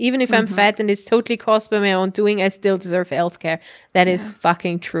fat. Even if I'm fat and it's totally caused by my own doing, I still deserve healthcare. That is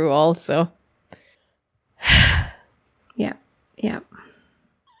fucking true also. Yeah.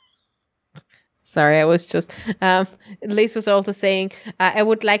 Sorry, I was just... Liz was also saying, I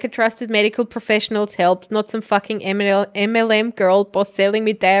would like a trusted medical professional's help, not some fucking MLM girl boss selling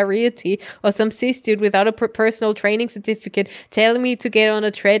me diarrhea tea, or some cis dude without a personal training certificate telling me to get on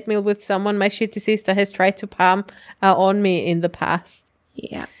a treadmill with someone my shitty sister has tried to palm on me in the past.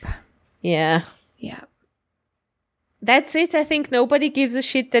 Yep. Yeah. Yeah. That's it. I think nobody gives a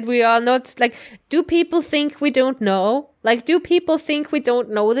shit that we are not, like, do people think we don't know? Like, do people think we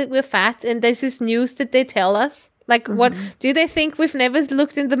don't know that we're fat and this is news that they tell us? Like, what, do they think we've never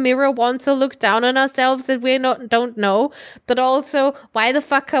looked in the mirror once or looked down on ourselves that we don't know? But also, why the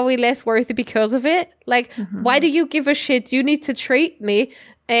fuck are we less worthy because of it? Like, why do you give a shit? You need to treat me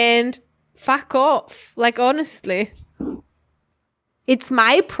and fuck off. Like, honestly. It's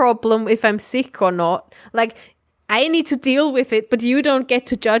my problem if I'm sick or not. Like, I need to deal with it, but you don't get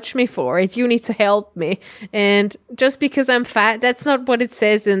to judge me for it. You need to help me. And just because I'm fat, that's not what it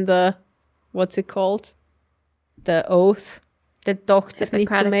says in the, what's it called? The oath that doctors need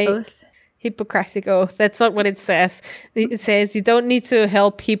to make. Oath. Hippocratic oath. That's not what it says. It says you don't need to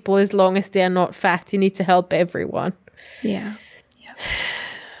help people as long as they are not fat. You need to help everyone. Yeah.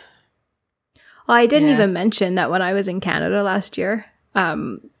 Well, I didn't even mention that when I was in Canada last year,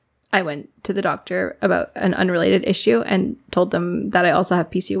 I went to the doctor about an unrelated issue and told them that I also have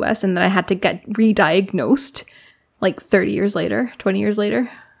PCOS and that I had to get re-diagnosed like 30 years later, 20 years later.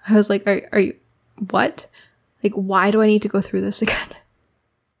 I was like, are you, what? Like, why do I need to go through this again?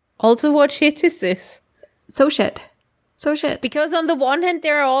 Also, what shit is this? So shit. Because on the one hand,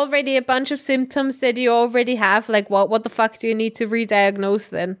 there are already a bunch of symptoms that you already have. Like, what the fuck do you need to re-diagnose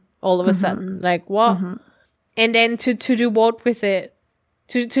then? All of a sudden. Like, what? And then to do what with it?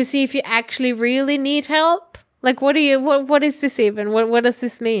 To see if you actually really need help? Like, what is this even? What does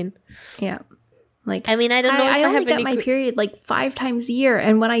this mean? Yeah. Like, I mean, I don't know if I only have get my period like 5 times a year,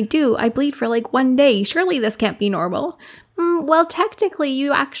 and when I do, I bleed for like 1 day. Surely this can't be normal. Well, technically,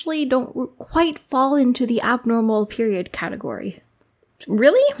 you actually don't quite fall into the abnormal period category.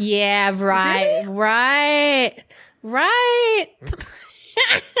 Really? Yeah, right. Really? Right.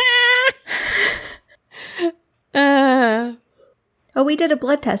 Oh, we did a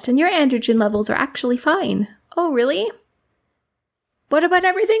blood test and your androgen levels are actually fine. Oh, really? What about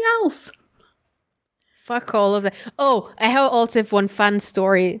everything else? Fuck all of that. Oh, I also have one fun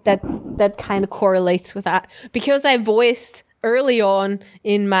story that kind of correlates with that. Because I voiced early on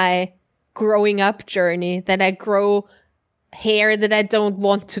in my growing up journey that I grow hair that I don't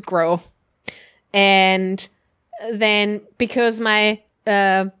want to grow. And then because my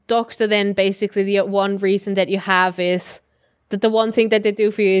doctor then basically the one reason that you have is that the one thing that they do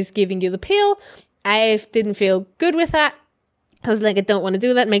for you is giving you the pill. I didn't feel good with that. I was like, I don't want to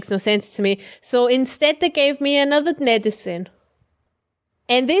do that. It makes no sense to me. So instead they gave me another medicine.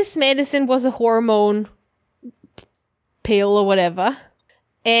 And this medicine was a hormone pill or whatever.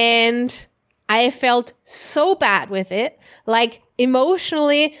 And I felt so bad with it. Like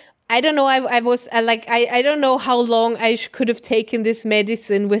emotionally, I don't know. I don't know how long I could have taken this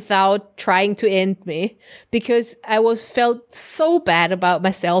medicine without trying to end me, because I felt so bad about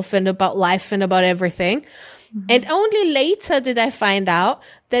myself and about life and about everything. And only later did I find out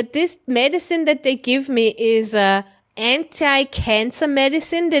that this medicine that they give me is a anti-cancer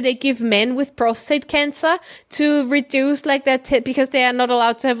medicine that they give men with prostate cancer to reduce like that because they are not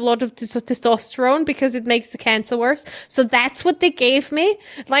allowed to have a lot of testosterone because it makes the cancer worse. So that's what they gave me.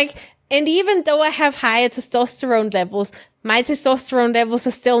 Like, and even though I have higher testosterone levels, my testosterone levels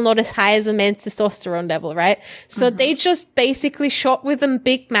are still not as high as a man's testosterone level, right? So they just basically shot with a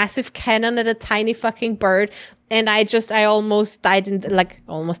big, massive cannon at a tiny fucking bird. And I almost died in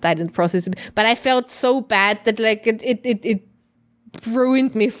the process. But I felt so bad that like it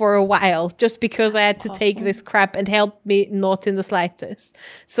ruined me for a while just because I had to take this crap and help me not in the slightest.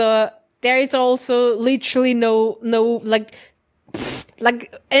 So there is also literally no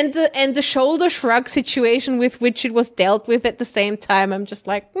and the shoulder shrug situation with which it was dealt with at the same time. I'm just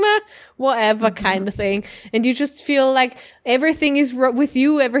like, meh, whatever kind of thing. And you just feel like everything is with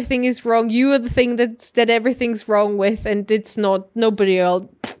you. Everything is wrong. You are the thing that everything's wrong with, and it's not nobody else.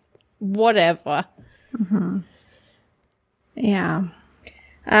 Whatever. Yeah.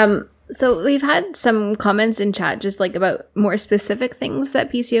 So we've had some comments in chat just like about more specific things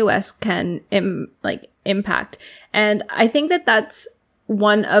that PCOS can impact. And I think that that's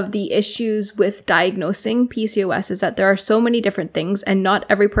one of the issues with diagnosing PCOS is that there are so many different things and not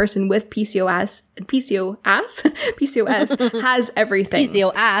every person with PCOS has everything.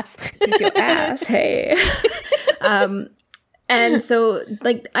 PCOS, hey. And so,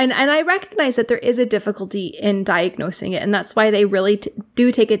 like, and I recognize that there is a difficulty in diagnosing it, and that's why they really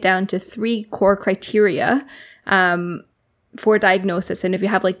do take it down to 3 core criteria for diagnosis. And if you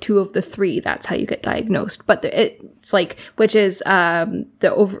have like 2 of the 3, that's how you get diagnosed. But it's like, which is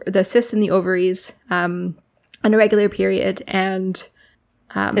the cysts in the ovaries, an irregular period, and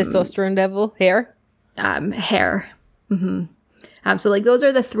testosterone level, hair. Hair. So like those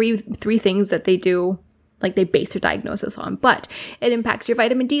are the three things that they do. Like they base their diagnosis on, but it impacts your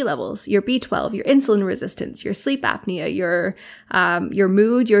vitamin D levels, your B12, your insulin resistance, your sleep apnea, your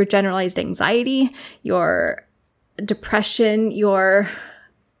mood, your generalized anxiety, your depression, your,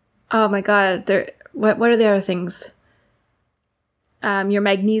 oh my God, what are the other things? Your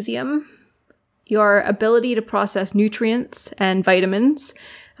magnesium, your ability to process nutrients and vitamins,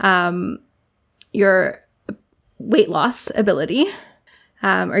 your weight loss ability,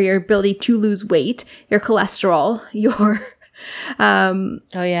 or your ability to lose weight, your cholesterol, your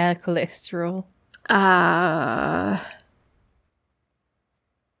cholesterol,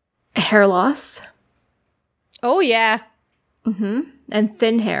 hair loss. Oh yeah. And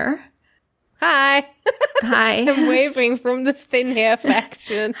thin hair. Hi. Hi. I'm waving from the thin hair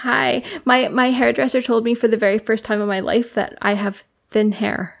faction. Hi. My hairdresser told me for the very first time in my life that I have thin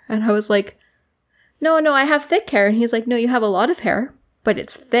hair. And I was like, no, I have thick hair. And he's like, no, you have a lot of hair, but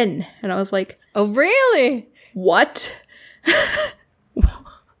it's thin. And I was like, oh, really? What?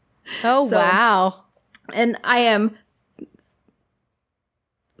 Wow. And I am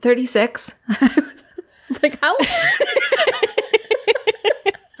 36. It's like, how?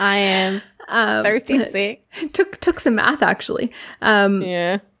 I am 36. Took some math, actually.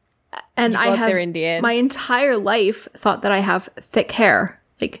 Yeah. And I have there in the end. My entire life thought that I have thick hair.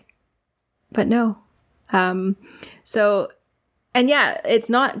 Like, but no. So... And yeah, it's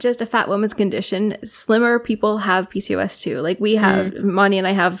not just a fat woman's condition. Slimmer people have PCOS too. Like we have, Moni and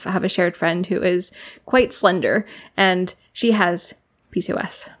I have a shared friend who is quite slender and she has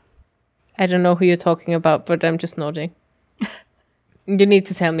PCOS. I don't know who you're talking about, but I'm just nodding. You need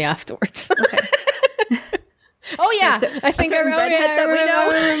to tell me afterwards. Okay. Oh yeah, I think I remember.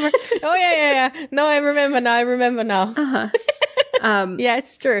 Oh yeah. No, I remember now. Yeah,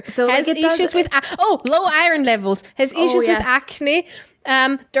 it's true. So has like issues with low iron levels. Has issues with acne,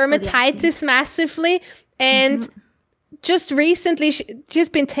 dermatitis massively, and just recently she's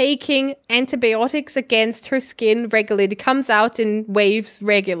been taking antibiotics against her skin regularly. It comes out in waves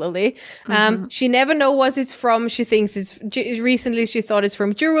regularly. She never knows what it's from. She thinks recently she thought it's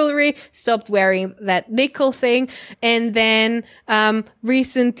from jewelry, stopped wearing that nickel thing, and then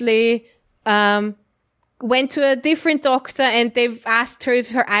recently went to a different doctor and they've asked her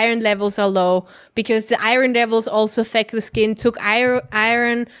if her iron levels are low because the iron levels also affect the skin. Took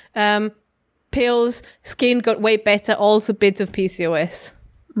iron pills, skin got way better, also bits of PCOS.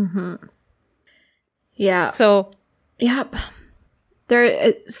 Yeah. So, yep. There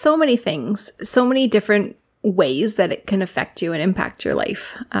are so many things, so many different ways that it can affect you and impact your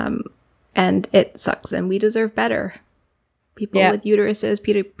life. And it sucks and we deserve better. People with uteruses,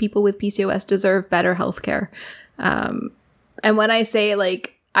 people with PCOS deserve better healthcare. And when I say,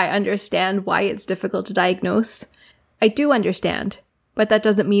 like, I understand why it's difficult to diagnose, I do understand, but that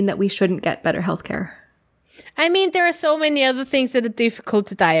doesn't mean that we shouldn't get better healthcare. I mean, there are so many other things that are difficult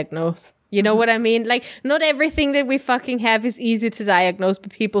to diagnose. You know what I mean? Like, not everything that we fucking have is easy to diagnose,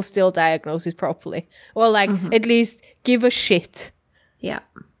 but people still diagnose it properly. Or like, at least give a shit. Yeah.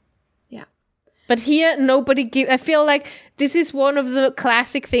 But here, I feel like this is one of the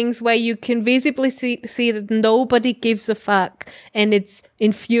classic things where you can visibly see that nobody gives a fuck. And it's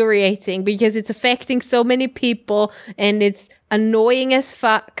infuriating because it's affecting so many people and it's annoying as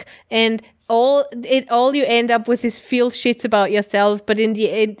fuck. And all you end up with is feel shit about yourself. But in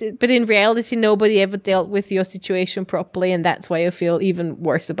reality, nobody ever dealt with your situation properly. And that's why you feel even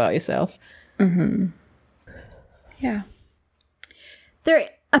worse about yourself. Mm-hmm. Yeah. There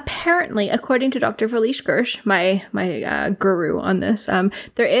apparently, according to Dr. Felice Gersh, my guru on this,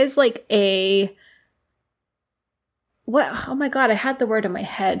 there is like oh my god, I had the word in my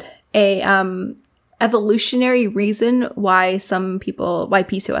head. Evolutionary reason why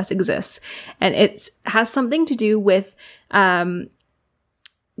PCOS exists. And it has something to do with the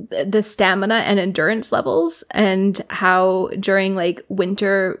stamina and endurance levels, and how during like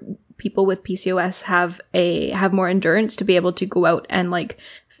winter people with PCOS have more endurance to be able to go out and like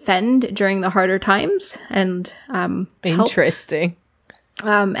fend during the harder times and interesting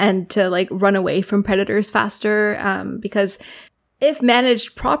and to like run away from predators faster, because if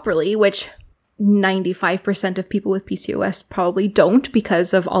managed properly, which 95% of people with PCOS probably don't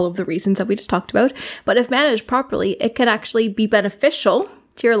because of all of the reasons that we just talked about, but if managed properly, it can actually be beneficial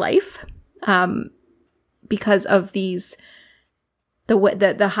to your life, because of the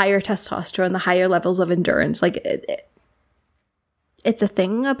higher testosterone, the higher levels of endurance. Like it's a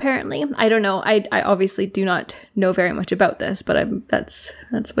thing, apparently. I don't know. I obviously do not know very much about this, but that's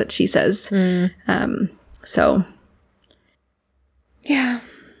what she says. So yeah.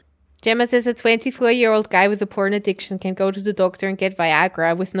 Gemma says a 24-year-old guy with a porn addiction can go to the doctor and get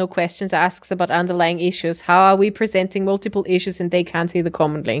Viagra with no questions asked about underlying issues. How are we presenting multiple issues and they can't see the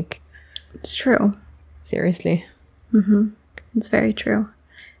common link? It's true. Seriously. Mm-hmm. It's very true.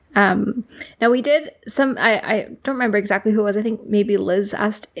 Now we did some, I don't remember exactly who it was. I think maybe Liz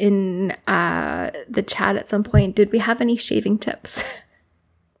asked in the chat at some point, did we have any shaving tips?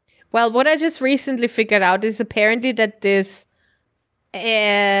 Well, what I just recently figured out is apparently that this,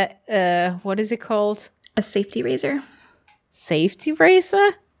 what is it called? A safety razor. Safety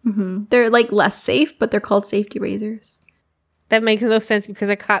razor? Mm-hmm. They're like less safe, but they're called safety razors. That makes no sense because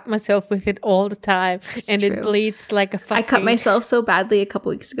I cut myself with it all the time. It's and true. It bleeds like a fucking... I cut myself so badly a couple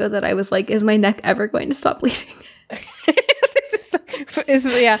weeks ago that I was like, is my neck ever going to stop bleeding? But it's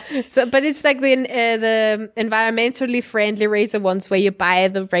like the environmentally friendly razor ones where you buy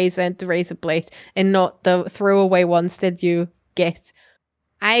the razor and the razor blade and not the throwaway ones that you get.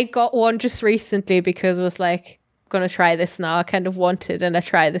 I got one just recently because I was like, I'm going to try this now. I kind of wanted and I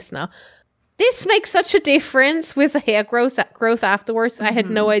try this now. This makes such a difference with the hair growth afterwards. Mm-hmm. I had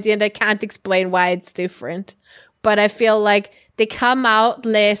no idea and I can't explain why it's different. But I feel like they come out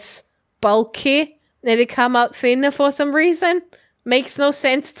less bulky and they come out thinner for some reason. Makes no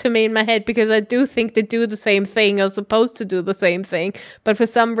sense to me in my head because I do think they do the same thing or supposed to do the same thing. But for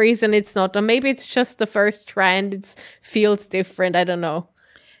some reason it's not. Or maybe it's just the first try and it feels different. I don't know.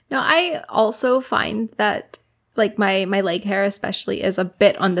 No, I also find that like my leg hair especially is a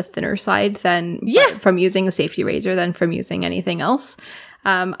bit on the thinner side than from using a safety razor than from using anything else.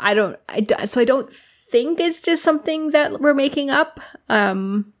 So I don't think it's just something that we're making up.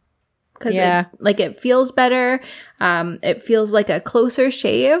 Because it feels better. It feels like a closer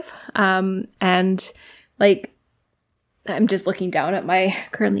shave. And like I'm just looking down at my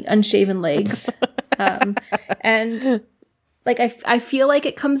currently unshaven legs. And like I feel like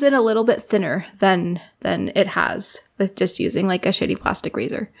it comes in a little bit thinner than it has with just using like a shitty plastic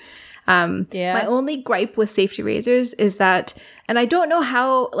razor. My only gripe with safety razors is that, and I don't know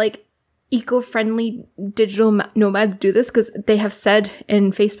how like eco-friendly digital nomads do this because they have said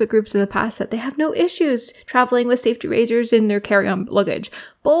in Facebook groups in the past that they have no issues traveling with safety razors in their carry-on luggage.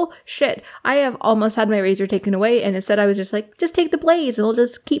 Bullshit. I have almost had my razor taken away and instead I was just like, just take the blades and I'll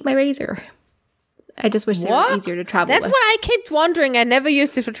just keep my razor. I just wish they were easier to travel with. That's what I kept wondering. I never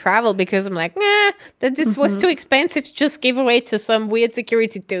used it for travel because I'm like, nah, that this was too expensive to just give away to some weird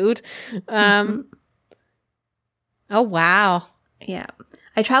security dude. Oh, wow. Yeah.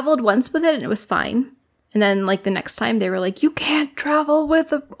 I traveled once with it and it was fine. And then like the next time they were like, you can't travel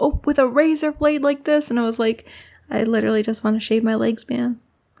with a razor blade like this. And I was like, I literally just want to shave my legs, man.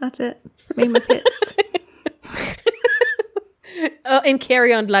 That's it. Maybe my pits. In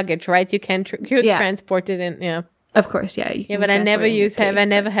carry-on luggage, right? You can transport it in, Of course, yeah. But I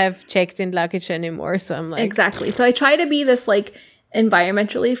never have checked in luggage anymore, so I'm like... Exactly. So I try to be this, like,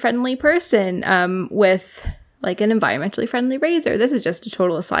 environmentally friendly person with like an environmentally friendly razor. This is just a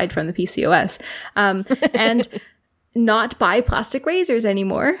total aside from the PCOS. And not buy plastic razors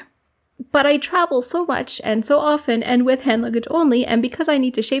anymore. But I travel so much and so often and with hand luggage only, and because I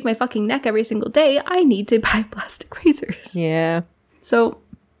need to shave my fucking neck every single day, I need to buy plastic razors. Yeah. So,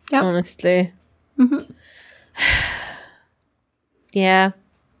 yeah. Honestly. Mm-hmm. Yeah.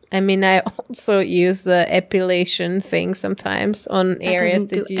 I mean, I also use the epilation thing sometimes on areas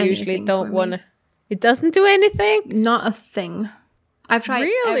that you usually don't want to. It doesn't do anything? Not a thing. I've tried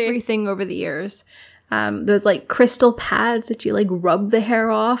everything over the years. Those like crystal pads that you like rub the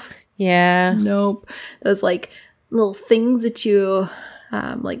hair off. Yeah. Nope. Those like little things that you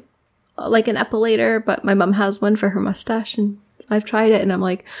like an epilator, but my mom has one for her mustache, and I've tried it, and I'm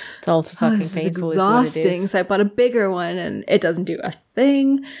like, it's also fucking this painful. Is exhausting. Is what it is. So I bought a bigger one, and it doesn't do a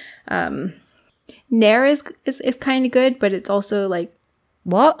thing. Nair is kind of good, but it's also like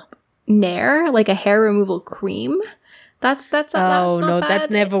what? Nair, like a hair removal cream. That's not bad.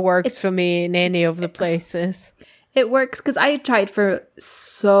 That never works for me in any of the places. It works because I tried for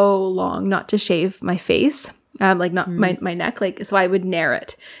so long not to shave my face, like not my neck, like so I would Nair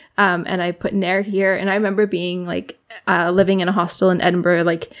it, and I put Nair here. And I remember being like living in a hostel in Edinburgh,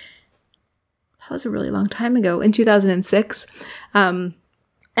 like that was a really long time ago, in 2006, and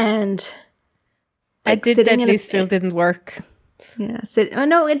I did that. It still didn't work. Yeah.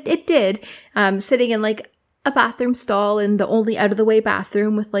 It did. Sitting in like a bathroom stall in the only out of the way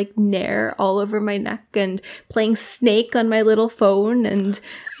bathroom with like Nair all over my neck and playing Snake on my little phone, and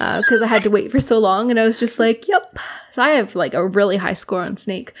because I had to wait for so long, and I was just like, yep. So I have like a really high score on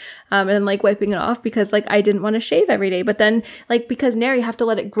Snake, and like wiping it off because like I didn't want to shave every day, but then like because Nair you have to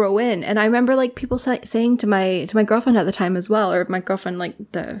let it grow in, and I remember like people saying to my girlfriend at the time as well, or my girlfriend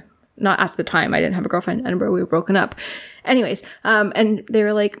not at the time, I didn't have a girlfriend in Edinburgh, we were broken up. Anyways, and they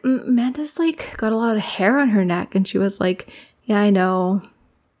were like, Amanda's like got a lot of hair on her neck. And she was like, yeah, I know.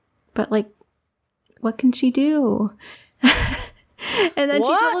 But like, what can she do? And then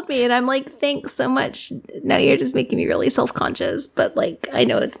she told me, and I'm like, thanks so much. Now you're just making me really self-conscious. But like, I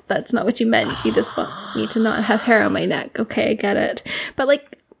know that's not what you meant. You just want me to not have hair on my neck. Okay, I get it. But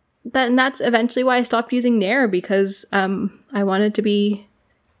like, and that's eventually why I stopped using Nair, because I wanted to be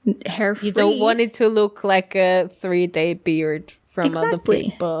hair free. You don't want it to look like a 3-day beard from other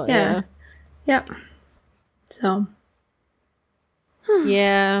people. Yeah. So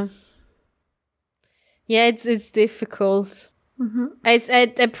yeah, it's difficult. Mm-hmm.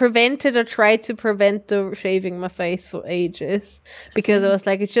 I prevented or tried to prevent the shaving my face for ages because I was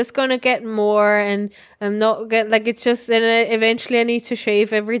like, it's just gonna get more, and I'm not like it's just. Then eventually I need to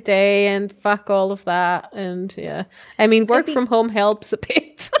shave every day, and fuck all of that. And yeah, I mean, work from home helps a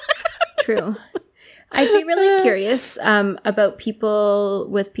bit. True. I'd be really curious about people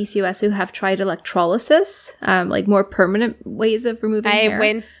with PCOS who have tried electrolysis, like more permanent ways of removing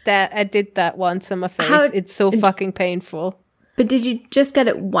hair. I did that once on my face. It's so fucking painful. But did you just get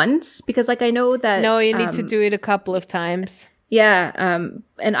it once? Because like I know that... No, you need to do it a couple of times. Yeah.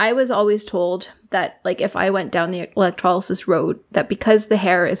 And I was always told that like if I went down the electrolysis road, that because the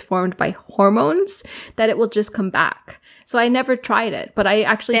hair is formed by hormones, that it will just come back. So I never tried it, but I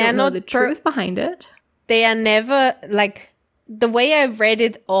actually don't know the truth behind it. They are never, like, the way I've read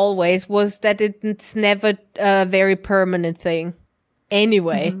it always was that it's never a very permanent thing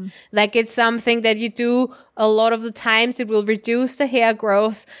anyway. Mm-hmm. Like, it's something that you do a lot of the times. It will reduce the hair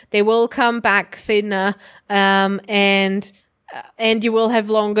growth. They will come back thinner, and you will have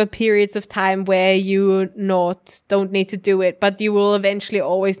longer periods of time where you don't need to do it, but you will eventually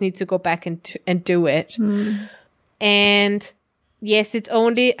always need to go back and do it. Mm. And yes,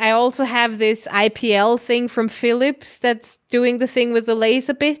 I also have this IPL thing from Philips that's doing the thing with the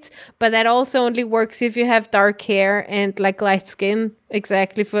laser bit, but that also only works if you have dark hair and like light skin.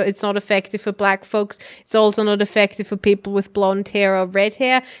 Exactly. It's not effective for black folks. It's also not effective for people with blonde hair or red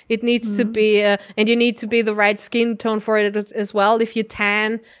hair. It needs to be, and you need to be the right skin tone for it as well. If you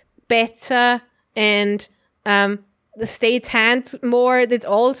tan better and, stay tanned more, that's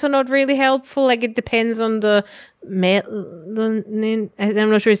also not really helpful. Like it depends on the melanin. I'm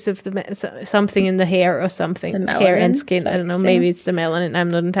not sure if something in the hair or something. Hair and skin. I don't know. Maybe it's the melanin. I'm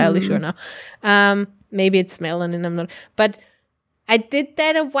not entirely sure now. Maybe it's melanin. I'm not. But I did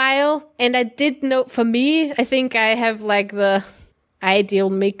that a while, and I did know. For me, I think I have like the ideal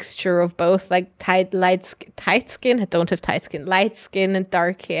mixture of both, like tight skin. I don't have tight skin. Light skin and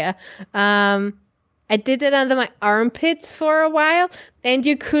dark hair. I did it under my armpits for a while, and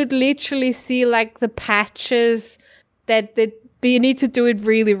you could literally see like the patches but you need to do it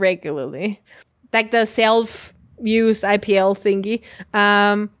really regularly. Like the self-use IPL thingy.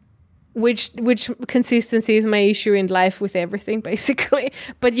 which consistency is my issue in life with everything, basically.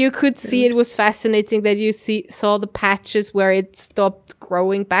 But you could see it was fascinating that you saw the patches where it stopped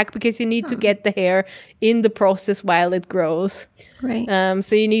growing back, because you need to get the hair in the process while it grows. Right.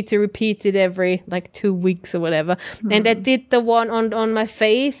 So you need to repeat it every like 2 weeks or whatever. And I did the one on my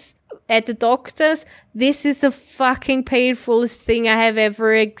face at the doctor's. This is the fucking painfulest thing I have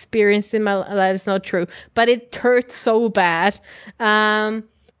ever experienced in my life. That's not true, but it hurt so bad. And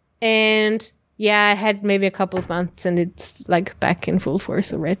yeah, I had maybe a couple of months and it's like back in full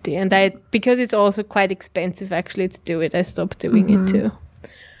force already. And because it's also quite expensive actually to do it, I stopped doing it too.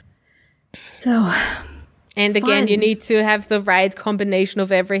 So, and again, you need to have the right combination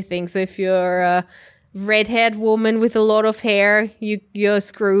of everything. So if you're a red-haired woman with a lot of hair, you're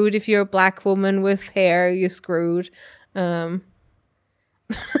screwed. If you're a black woman with hair, you're screwed. Yeah.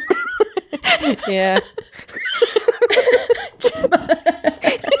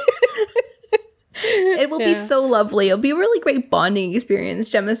 It will be so lovely. It'll be a really great bonding experience,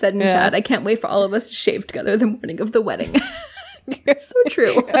 Gemma said in chat. I can't wait for all of us to shave together the morning of the wedding. So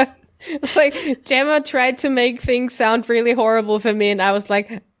true. Like, Gemma tried to make things sound really horrible for me, and I was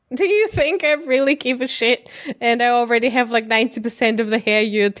like, do you think I really give a shit? And I already have like 90% of the hair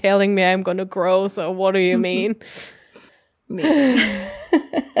you're telling me I'm gonna grow, so what do you mean?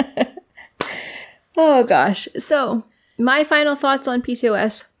 Oh gosh. So my final thoughts on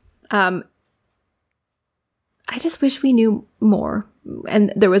PCOS. I just wish we knew more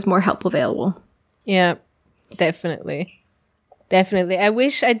and there was more help available. Yeah, definitely. Definitely. I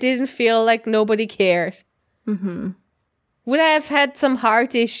wish I didn't feel like nobody cared. Would I have had some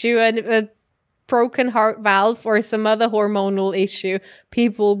heart issue and a broken heart valve or some other hormonal issue,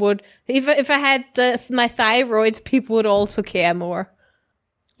 people would, if I had my thyroids, people would also care more.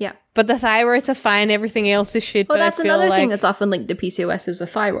 Yeah. But the thyroids are fine, everything else is shit. Well, but that's I feel another like thing that's often linked to PCOS is a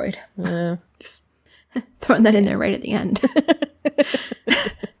thyroid. Yeah. Just throwing that in there right at the end.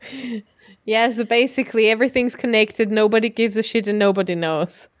 Yeah, so basically everything's connected, nobody gives a shit and nobody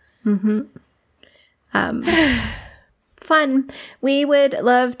knows. Fun. We would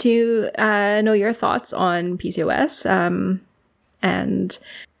love to know your thoughts on PCOS and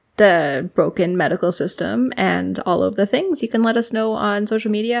the broken medical system and all of the things. You can let us know on social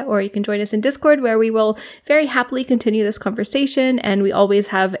media, or you can join us in Discord, where we will very happily continue this conversation. And we always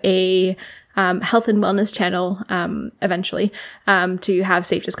have a health and wellness channel eventually to have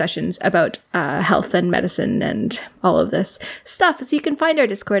safe discussions about health and medicine and all of this stuff. So you can find our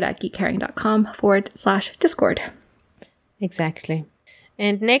Discord at geekcaring.com/Discord. Exactly.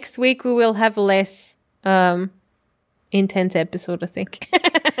 And next week we will have a less intense episode, I think.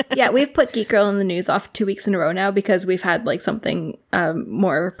 Yeah, we've put Geek Girl in the news off 2 weeks in a row now because we've had like something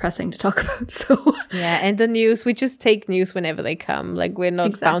more pressing to talk about. So yeah, and the news, we just take news whenever they come. Like, we're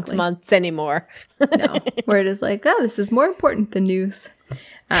not bound to months anymore. No, where it is like, oh, this is more important than news.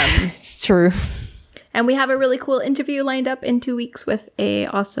 It's true. And we have a really cool interview lined up in 2 weeks with a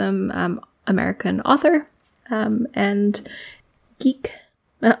awesome American author and geek.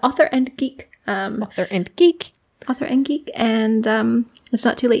 Author and geek. Author and geek. Author and geek. And it's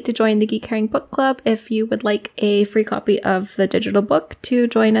not too late to join the Geek Caring Book Club if you would like a free copy of the digital book to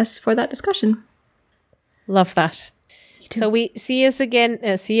join us for that discussion. Love that. So we see us again.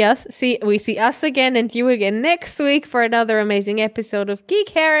 We see us again and you again next week for another amazing episode of Geek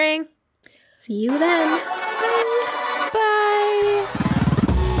Caring. See you then. Bye.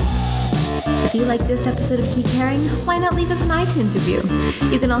 If you like this episode of Geek Caring, why not leave us an iTunes review?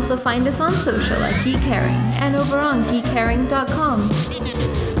 You can also find us on social at Geek Caring and over on geekcaring.com.